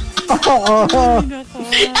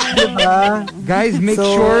 Guys,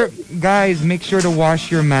 make sure to wash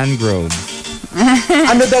your mangroves.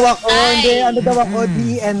 Ano daw ako?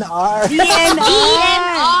 DNR.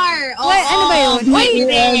 DNR. Ano ba yun?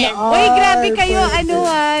 Uy, grabe kayo.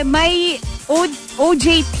 My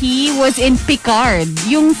OJT was in PICARD,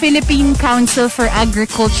 yung Philippine Council for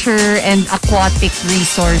Agriculture and Aquatic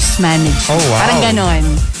Resource Management. Oh, wow. Parang ganon.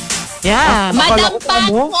 Yeah. Madam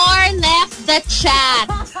Pangor left the chat.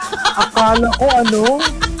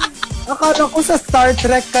 Akala ko sa Star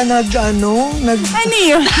Trek ka Ano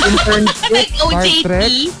yun? Like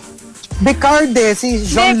OJT. Picard si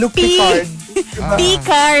Jean-Luc Picard.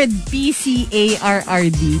 PICARD.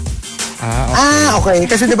 PCARRD. Okay.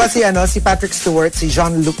 Kasi diba si Patrick Stewart, si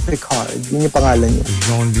Jean-Luc Picard. Yun yung pangalan niya.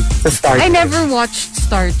 Jean-Luc. Sa Star Trek. I never watched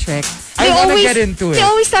Star Trek. I want to get into it. They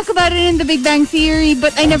always talk about it in The Big Bang Theory,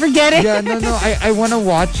 but I never get it. Yeah, no. I want to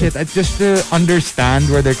watch it just to understand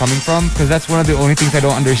where they're coming from, because that's one of the only things I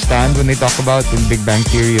don't understand when they talk about in Big Bang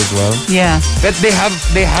Theory as well. Yeah. But they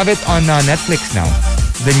have it on Netflix now,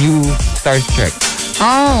 the new Star Trek.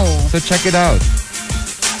 Oh. So check it out.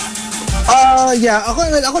 Yeah.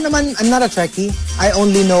 Ako naman, I'm not a Trekkie. I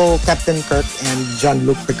only know Captain Kirk and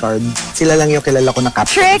Jean-Luc Picard. Sila lang yung kilala ko na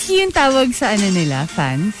captain. Trekkie yung tawag sa nila,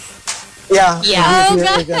 fans? Yeah. Oh,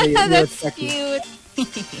 You're God. a That's Trekkie. cute.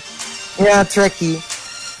 Yeah, Trekkie.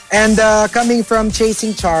 And coming from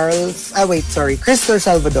Chasing Charles, Crystal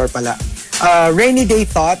Salvador pala. Rainy day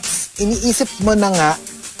thoughts, iniisip mo na nga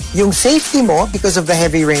yung safety mo because of the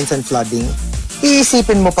heavy rains and flooding.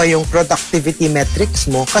 Iisipin mo pa yung productivity metrics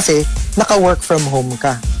mo kasi naka-work from home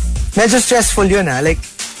ka. Medyo stressful yun ha. Like,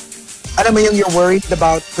 alam mo yung you're worried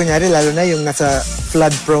about, kunyari lalo na yung nasa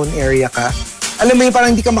flood-prone area ka. Alam mo yung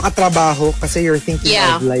parang hindi ka makatrabaho kasi you're thinking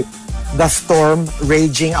of like the storm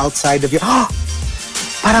raging outside of you.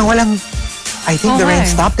 Parang walang, I think the rain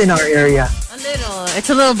stopped in our area. A little. It's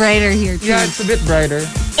a little brighter here too. Yeah, it's a bit brighter.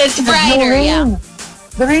 It's brighter, yeah.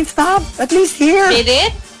 The rain stopped, at least here. Did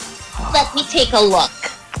it? Let me take a look.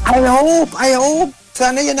 I hope.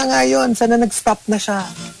 Sana yan na nga yun. Sana nag-stop na siya.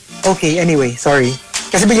 Okay, anyway, sorry.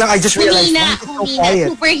 Kasi biglang I just realized Humina.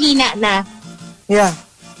 Super hina na. Yeah.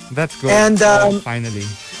 That's good. And finally.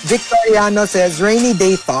 Victoriano says, rainy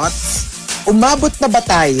day thoughts. Umabot na ba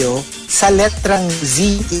tayo sa letrang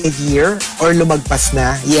Z in a year or lumagpas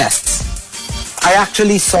na? Yes. I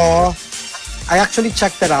actually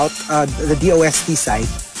checked it out, the DOST site.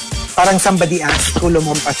 Parang somebody asked kung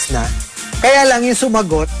lumampas na. Kaya lang yung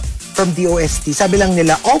sumagot from DOST, sabi lang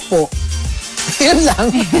nila, opo. Yun lang.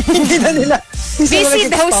 Hindi na nila. Busy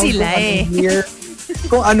daw sila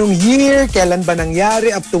Kung anong year, kailan ba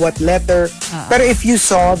nangyari, up to what letter. Pero if you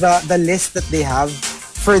saw the list that they have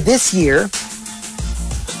for this year,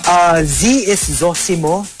 Z is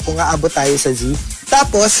Zosimo, kung aabot tayo sa Z.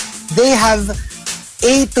 Tapos, they have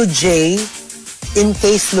A to J in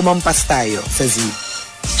case lumampas tayo sa Z.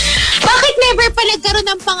 Bakit never pa nagkaroon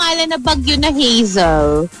ng pangalan na bagyo na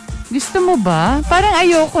Hazel? Gusto mo ba? Parang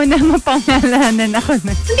ayoko na mapangalanan ako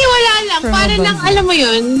na. Hindi, wala lang. Parang lang, alam mo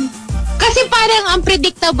yun. Kasi parang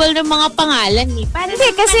unpredictable ng mga pangalan eh. Parang hindi,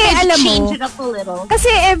 kasi alam mo, change it up a little. Kasi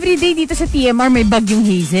everyday dito sa TMR may bagyong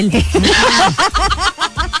Hazel eh.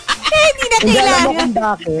 Hindi na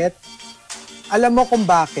kailangan. Alam mo kung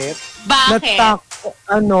bakit? Bakit?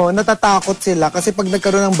 Natatakot sila kasi pag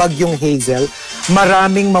nagkaroon ng bagyong Hazel,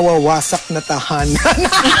 maraming mawawasak na tahanan.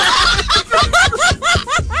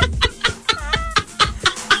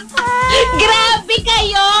 Grabe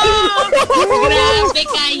kayo! Grabe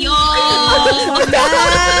kayo!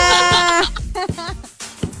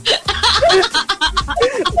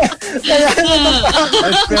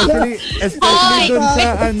 especially dun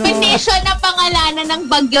sa Petition na pangalanan ng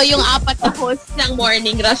bagyo yung 4 na host ng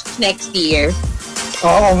Morning Rush next year.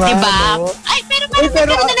 Oo nga. Diba? No? Ay, pero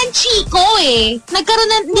nagkaroon na ng Chico eh.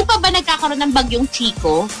 Hindi pa ba nagkakaroon ng bagyong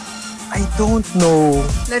Chico? I don't know.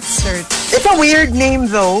 Let's search. It's a weird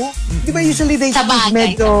name though. Di ba usually they choose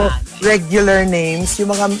medyo regular names.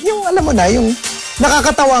 Yung alam mo na, yung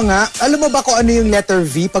nakakatawa nga. Alam mo ba kung ano yung letter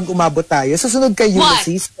V pag umabot tayo? Susunod kay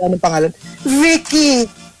Ulysses. Anong pangalan? Vicky!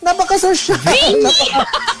 Napaka-social. Vicky!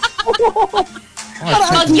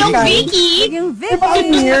 Bagyong Vicky! Bagyong Vicky! Diba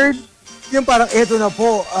ang weird? Yung parang, eto na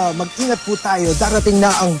po, mag-ingat po tayo. Darating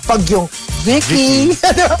na ang bagyong Vicky!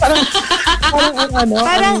 Parang,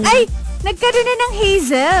 nagkaroon na ng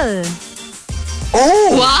Hazel.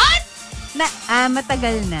 Oh! What?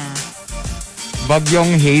 Matagal na.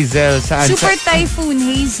 Bagyong Hazel. Saan? Super Typhoon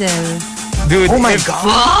Hazel. Dude, oh my God!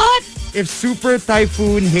 What? If Super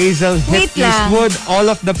Typhoon Hazel hit Eastwood, all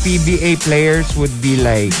of the PBA players would be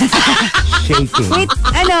like shaking. Wait,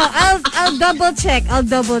 I'll double check.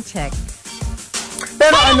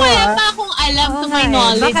 Pero wala pa akong alam to my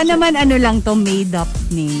knowledge. Baka naman lang to made up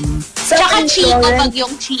name. Tsaka Chico,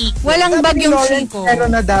 bagyong Chico. Walang bagyong Chico. Pero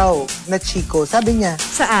na daw, na Chico. Sabi niya.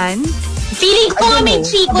 Saan? Feeling ko may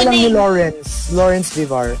Chico na ni Lawrence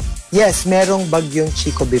Vivar. Yes, merong bagyong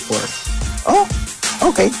Chico before. Oh,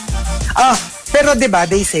 okay. Pero 'di ba,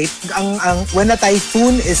 they say when a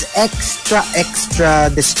typhoon is extra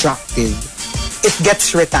destructive, it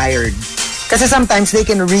gets retired. Kasi sometimes they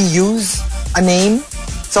can reuse a name.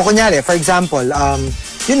 So kunyari, for example,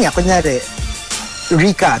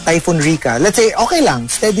 Rica, Typhoon Rica. Let's say okay lang,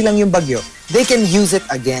 steady lang yung bagyo. They can use it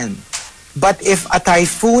again. But if a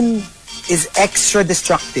typhoon is extra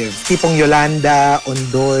destructive, tipong Yolanda,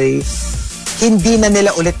 Ondoy, hindi na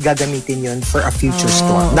nila ulit gagamitin yun for a future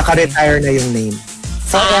storm. Naka-retire na yung name.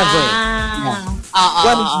 Forever.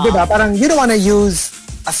 Diba? Parang you don't wanna use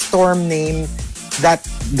a storm name that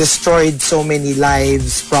destroyed so many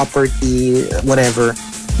lives, property, whatever.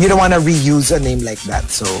 You don't wanna reuse a name like that.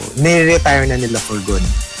 So, nire-retire na nila for good.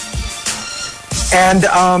 And,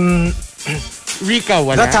 Rica,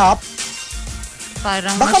 wala? The top,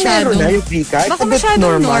 Parang baka meron na yung Rica. Baka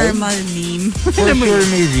masyadong normal name. For sure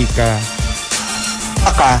may Rica.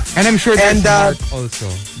 Baka. And I'm sure there's Mark also,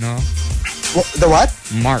 no? The what?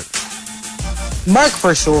 Mark Mark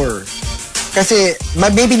for sure. Kasi,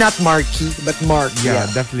 maybe not Markki, but Mark. Yeah,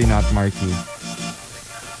 definitely not Markki.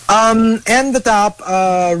 And the top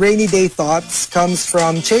rainy day thoughts comes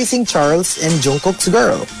from Chasing Charles and Jungkook's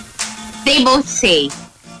Girl. They both say.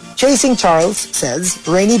 Chasing Charles says,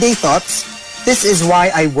 rainy day thoughts, this is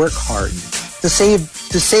why I work hard. To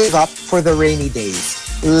save up for the rainy days.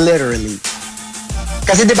 Literally.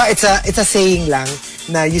 Kasi diba, it's a saying lang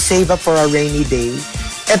na you save up for a rainy day.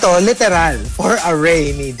 Ito, literal, for a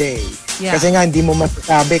rainy day. Yeah. Kasi nga, hindi mo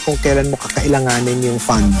masasabi kung kailan mo kakailanganin yung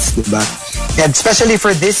funds, diba? And especially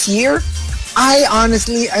for this year, I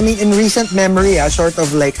mean, in recent memory, short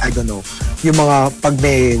of like, I don't know, yung mga pag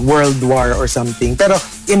may world war or something. Pero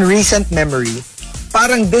in recent memory,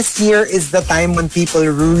 parang this year is the time when people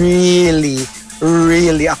really,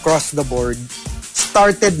 really across the board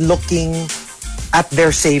started looking at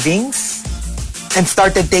their savings and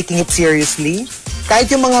started taking it seriously.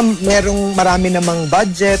 Kahit yung mga merong marami namang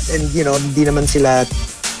budget and, hindi naman sila,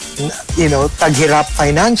 taghirap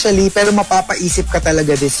financially, pero mapapaisip ka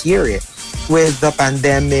talaga this year with the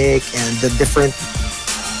pandemic and the different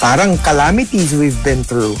parang calamities we've been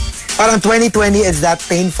through. Parang 2020 is that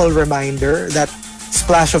painful reminder, that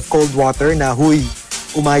splash of cold water na, huy,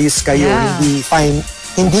 umayos kayo,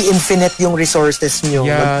 hindi infinite yung resources nyo.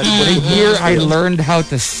 Yeah, the year I learned how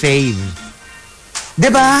to save.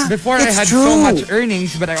 Diba? Before I had so much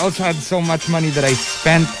earnings, but I also had so much money that I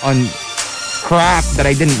spent on crap that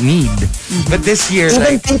I didn't need. But this year,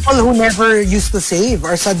 even people who never used to save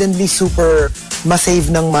are suddenly super masave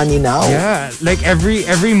ng money now. Yeah, like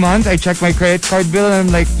every month I check my credit card bill and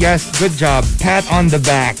I'm like, yes, good job, pat on the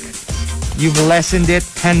back. You've lessened it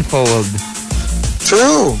tenfold.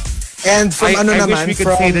 True. And from I naman, wish we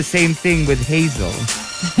could say the same thing with Hazel.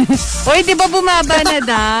 Oy, di ba bumaba na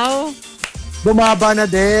daw? Bumaba na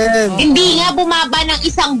din. Hindi nga bumaba ng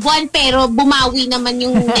isang buwan pero bumawi naman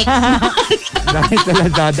yung next month. Dahil sa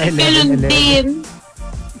Lazada 11-11. Ganun din.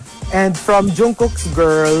 And from Jungkook's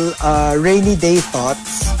Girl, rainy day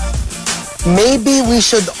thoughts, maybe we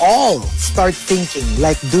should all start thinking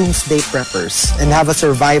like doomsday preppers and have a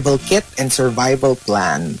survival kit and survival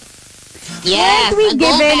plan. Yes, Weren't we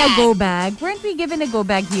given a go bag? Weren't we given a go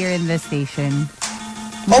bag here in the station?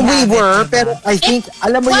 We were, pero I think,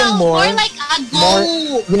 alam mo yung more like a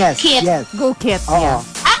go kit. Yes. Go kit, yeah.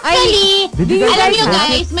 Actually, Did you guys alam like nyo that?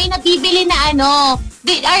 guys, may nabibili na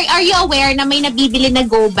are you aware na may nabibili na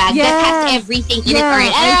go bag that has everything in it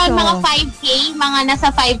already? Around mga 5K, mga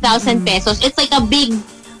nasa 5,000 pesos. It's like a big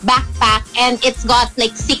backpack and it's got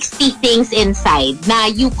like 60 things inside na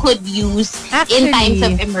you could use in times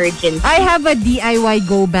of emergency. I have a DIY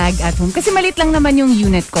go bag at home kasi malit lang naman yung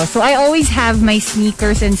unit ko. So I always have my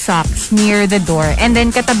sneakers and socks near the door and then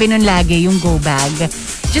katabi nun lagi yung go bag.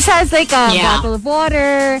 Just has like a bottle of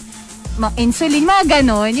water, insulin, mga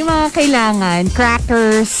ganon, yung mga kailangan,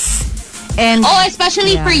 crackers. And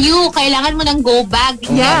especially for you, kailangan mo ng go bag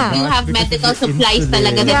because you have medical supplies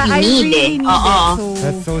talaga that you need. Really need it,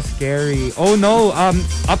 That's so scary. Oh no,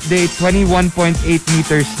 update 21.8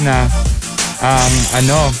 meters na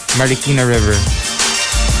Marikina River.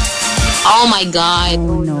 Oh my God.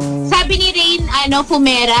 Oh no. Sabi ni Rain,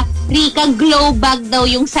 Fumera, Rica, glow bag daw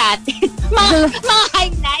yung sa atin. mga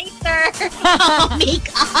highlighter,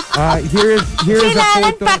 makeup. Here is Kailangan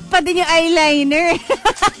a photo. pack pa din yung eyeliner.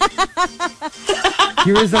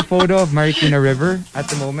 Here is a photo of Marikina River at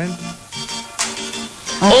the moment.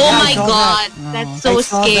 Oh my God. That's so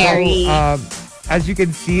scary. As you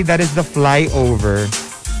can see, that is the flyover.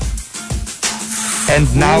 And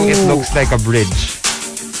now it looks like a bridge.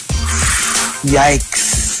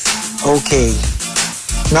 Yikes. Okay.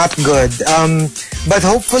 Not good. But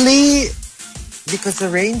hopefully, because the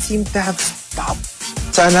rain seemed to have stopped.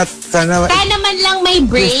 Sana man lang may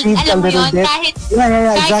break. Alam mo yun, kahit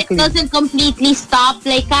exactly. it doesn't completely stop,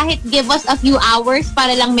 like kahit give us a few hours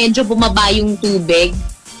para lang medyo bumaba yung tubig.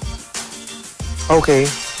 Okay.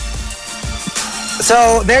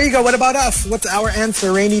 So, there you go. What about us? What's our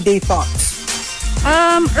answer? Rainy day thoughts.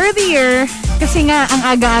 Earlier, kasi nga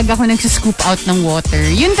ang aga-aga ko nagsuscoop out ng water.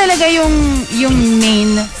 Yun talaga yung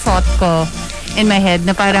main thought ko in my head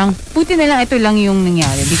na parang puti na lang ito lang yung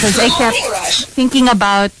nangyari because I kept thinking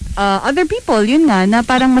about other people, yun nga, na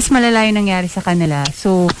parang mas malala yung nangyari sa kanila.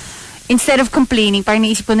 So, instead of complaining, parang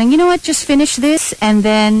naisip ko nang, you know what, just finish this and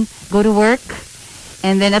then go to work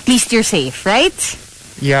and then at least you're safe, right?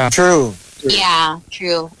 Yeah. True. Yeah,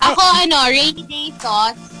 true. Ako, rainy day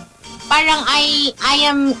thoughts, parang I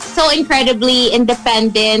am so incredibly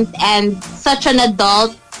independent and such an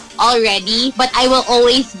adult already, but I will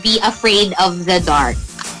always be afraid of the dark.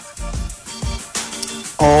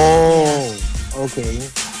 Oh, okay.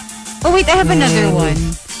 Oh wait, I have another one.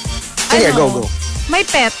 Sige, go. My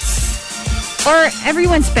pets, or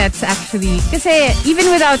everyone's pets actually. Kasi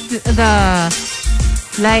even without the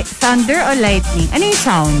thunder or lightning, ano yung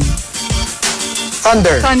sound?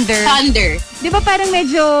 Thunder. Di ba parang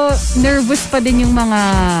medyo nervous pa din yung mga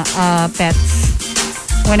pets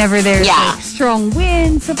whenever there's like strong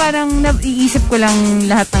wind. So parang naiisip ko lang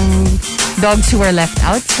lahat ng dogs who were left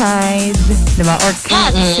outside, di ba? Or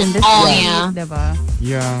cats in the street, di ba?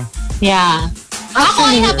 Yeah. Ako,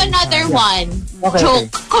 I have another one. Okay.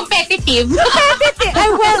 Joke. Competitive. Well,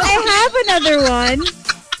 I have another one.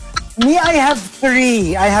 Me, I have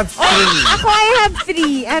three. Ako, I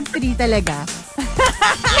have three talaga.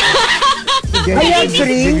 I have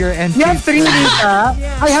three. You have three, Rica.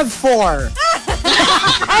 I have four.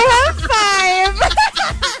 I have five.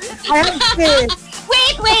 I have six.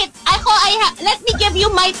 Wait. Let me give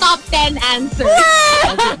you my top 10 answers.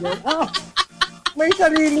 May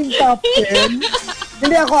sariling top 10.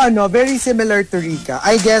 Hindi ako very similar to Rica.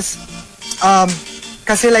 I guess,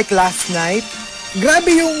 kasi like last night,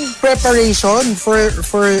 grabe yung preparation for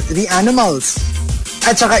the animals.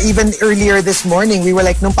 At saka even earlier this morning, we were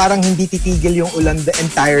like, nung parang hindi titigil yung ulan the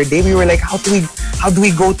entire day, we were like, how do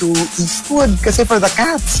we go to Eastwood? Kasi for the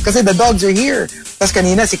cats. Kasi the dogs are here. Tapos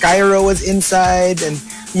kanina, si Cairo was inside and,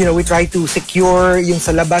 we try to secure yung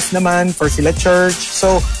sa labas naman for sila church.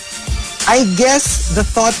 So, I guess the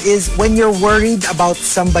thought is when you're worried about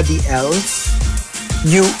somebody else,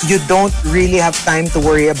 you don't really have time to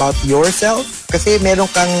worry about yourself kasi meron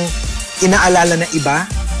kang inaalala na iba.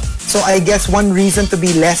 So I guess one reason to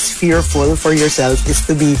be less fearful for yourself is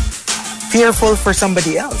to be fearful for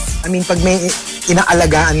somebody else. I mean, pag may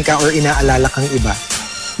inaalagaan ka or inaalala kang iba,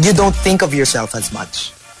 you don't think of yourself as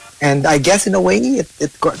much. And I guess in a way,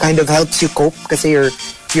 it kind of helps you cope kasi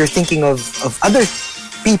you're thinking of other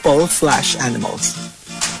people/animals.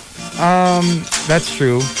 That's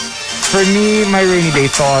true. For me, my rainy day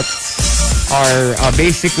thoughts are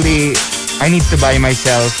basically I need to buy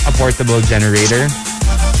myself a portable generator.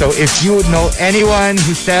 So if you know anyone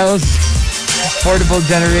who sells portable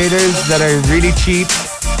generators that are really cheap,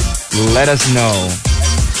 let us know.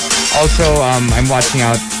 Also, I'm watching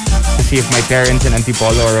out to see if my parents in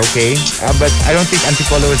Antipolo are okay. But I don't think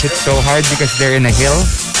Antipolo was hit so hard because they're in a hill.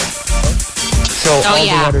 So all the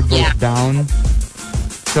water goes down.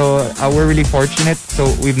 So we're really fortunate. So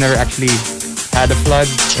we've never actually had a flood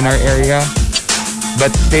in our area.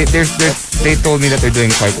 But they told me that they're doing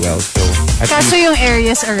quite well. So kaso yung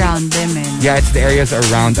areas around them, yeah, it's the areas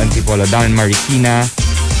around Antipolo, down in Marikina,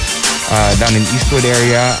 down in Eastwood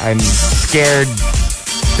area. I'm scared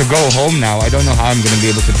to go home now. I don't know how I'm gonna be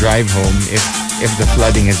able to drive home if the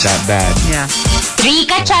flooding is that bad. Yeah.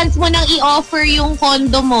 Rica, chance mo nang i-offer yung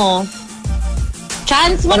condo mo.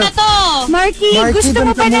 Chance mo na to! Markki, gusto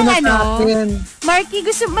mo pa ng Markki,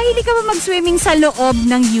 mahilig ka ba mag-swimming sa loob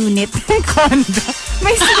ng unit? Condo.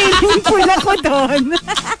 May swimming pool ako doon.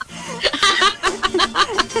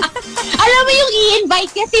 Alam mo yung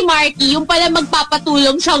i-invite niya si Markki, yung pala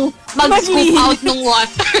magpapatulong siyang mag-scoop out ng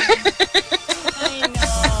water. I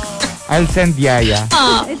know. I'll send Yaya.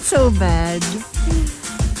 It's so bad.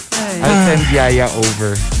 I'll send Yaya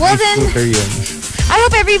over. Well then, I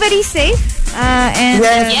hope everybody's safe. And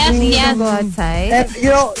yes. Go outside. And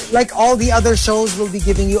like all the other shows, will be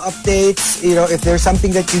giving you updates. If there's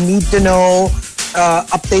something that you need to know,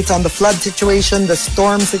 updates on the flood situation, the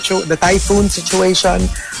storm situation, the typhoon situation,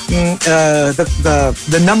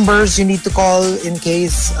 the numbers you need to call in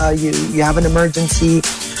case you have an emergency.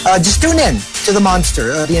 Just tune in to the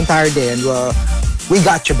Monster the entire day, and we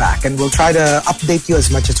got your back, and we'll try to update you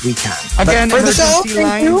as much as we can. Again, but for the show,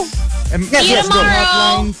 thank you. Yes, go.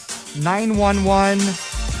 Hotlines, 911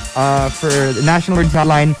 for the National Emergency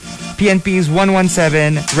Hotline. PNP is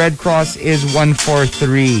 117. Red Cross is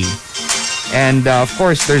 143. And of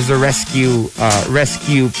course, there's the Rescue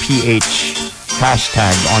PH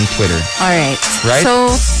hashtag on Twitter. All right. Right?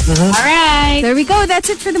 So, all right. There we go. That's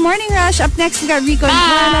it for the Morning Rush. Up next, we got Rico and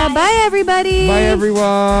Carla. Bye, everybody. Bye,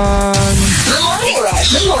 everyone. The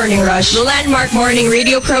Morning Rush. The landmark morning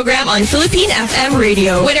radio program on Philippine FM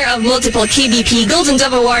Radio. Winner of multiple KBP Golden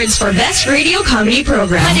Dove Awards for Best Radio Comedy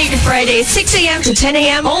Program. Monday to Friday, 6 a.m. to 10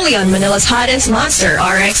 a.m. only on Manila's hottest Monster,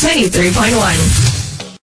 RX 93.1.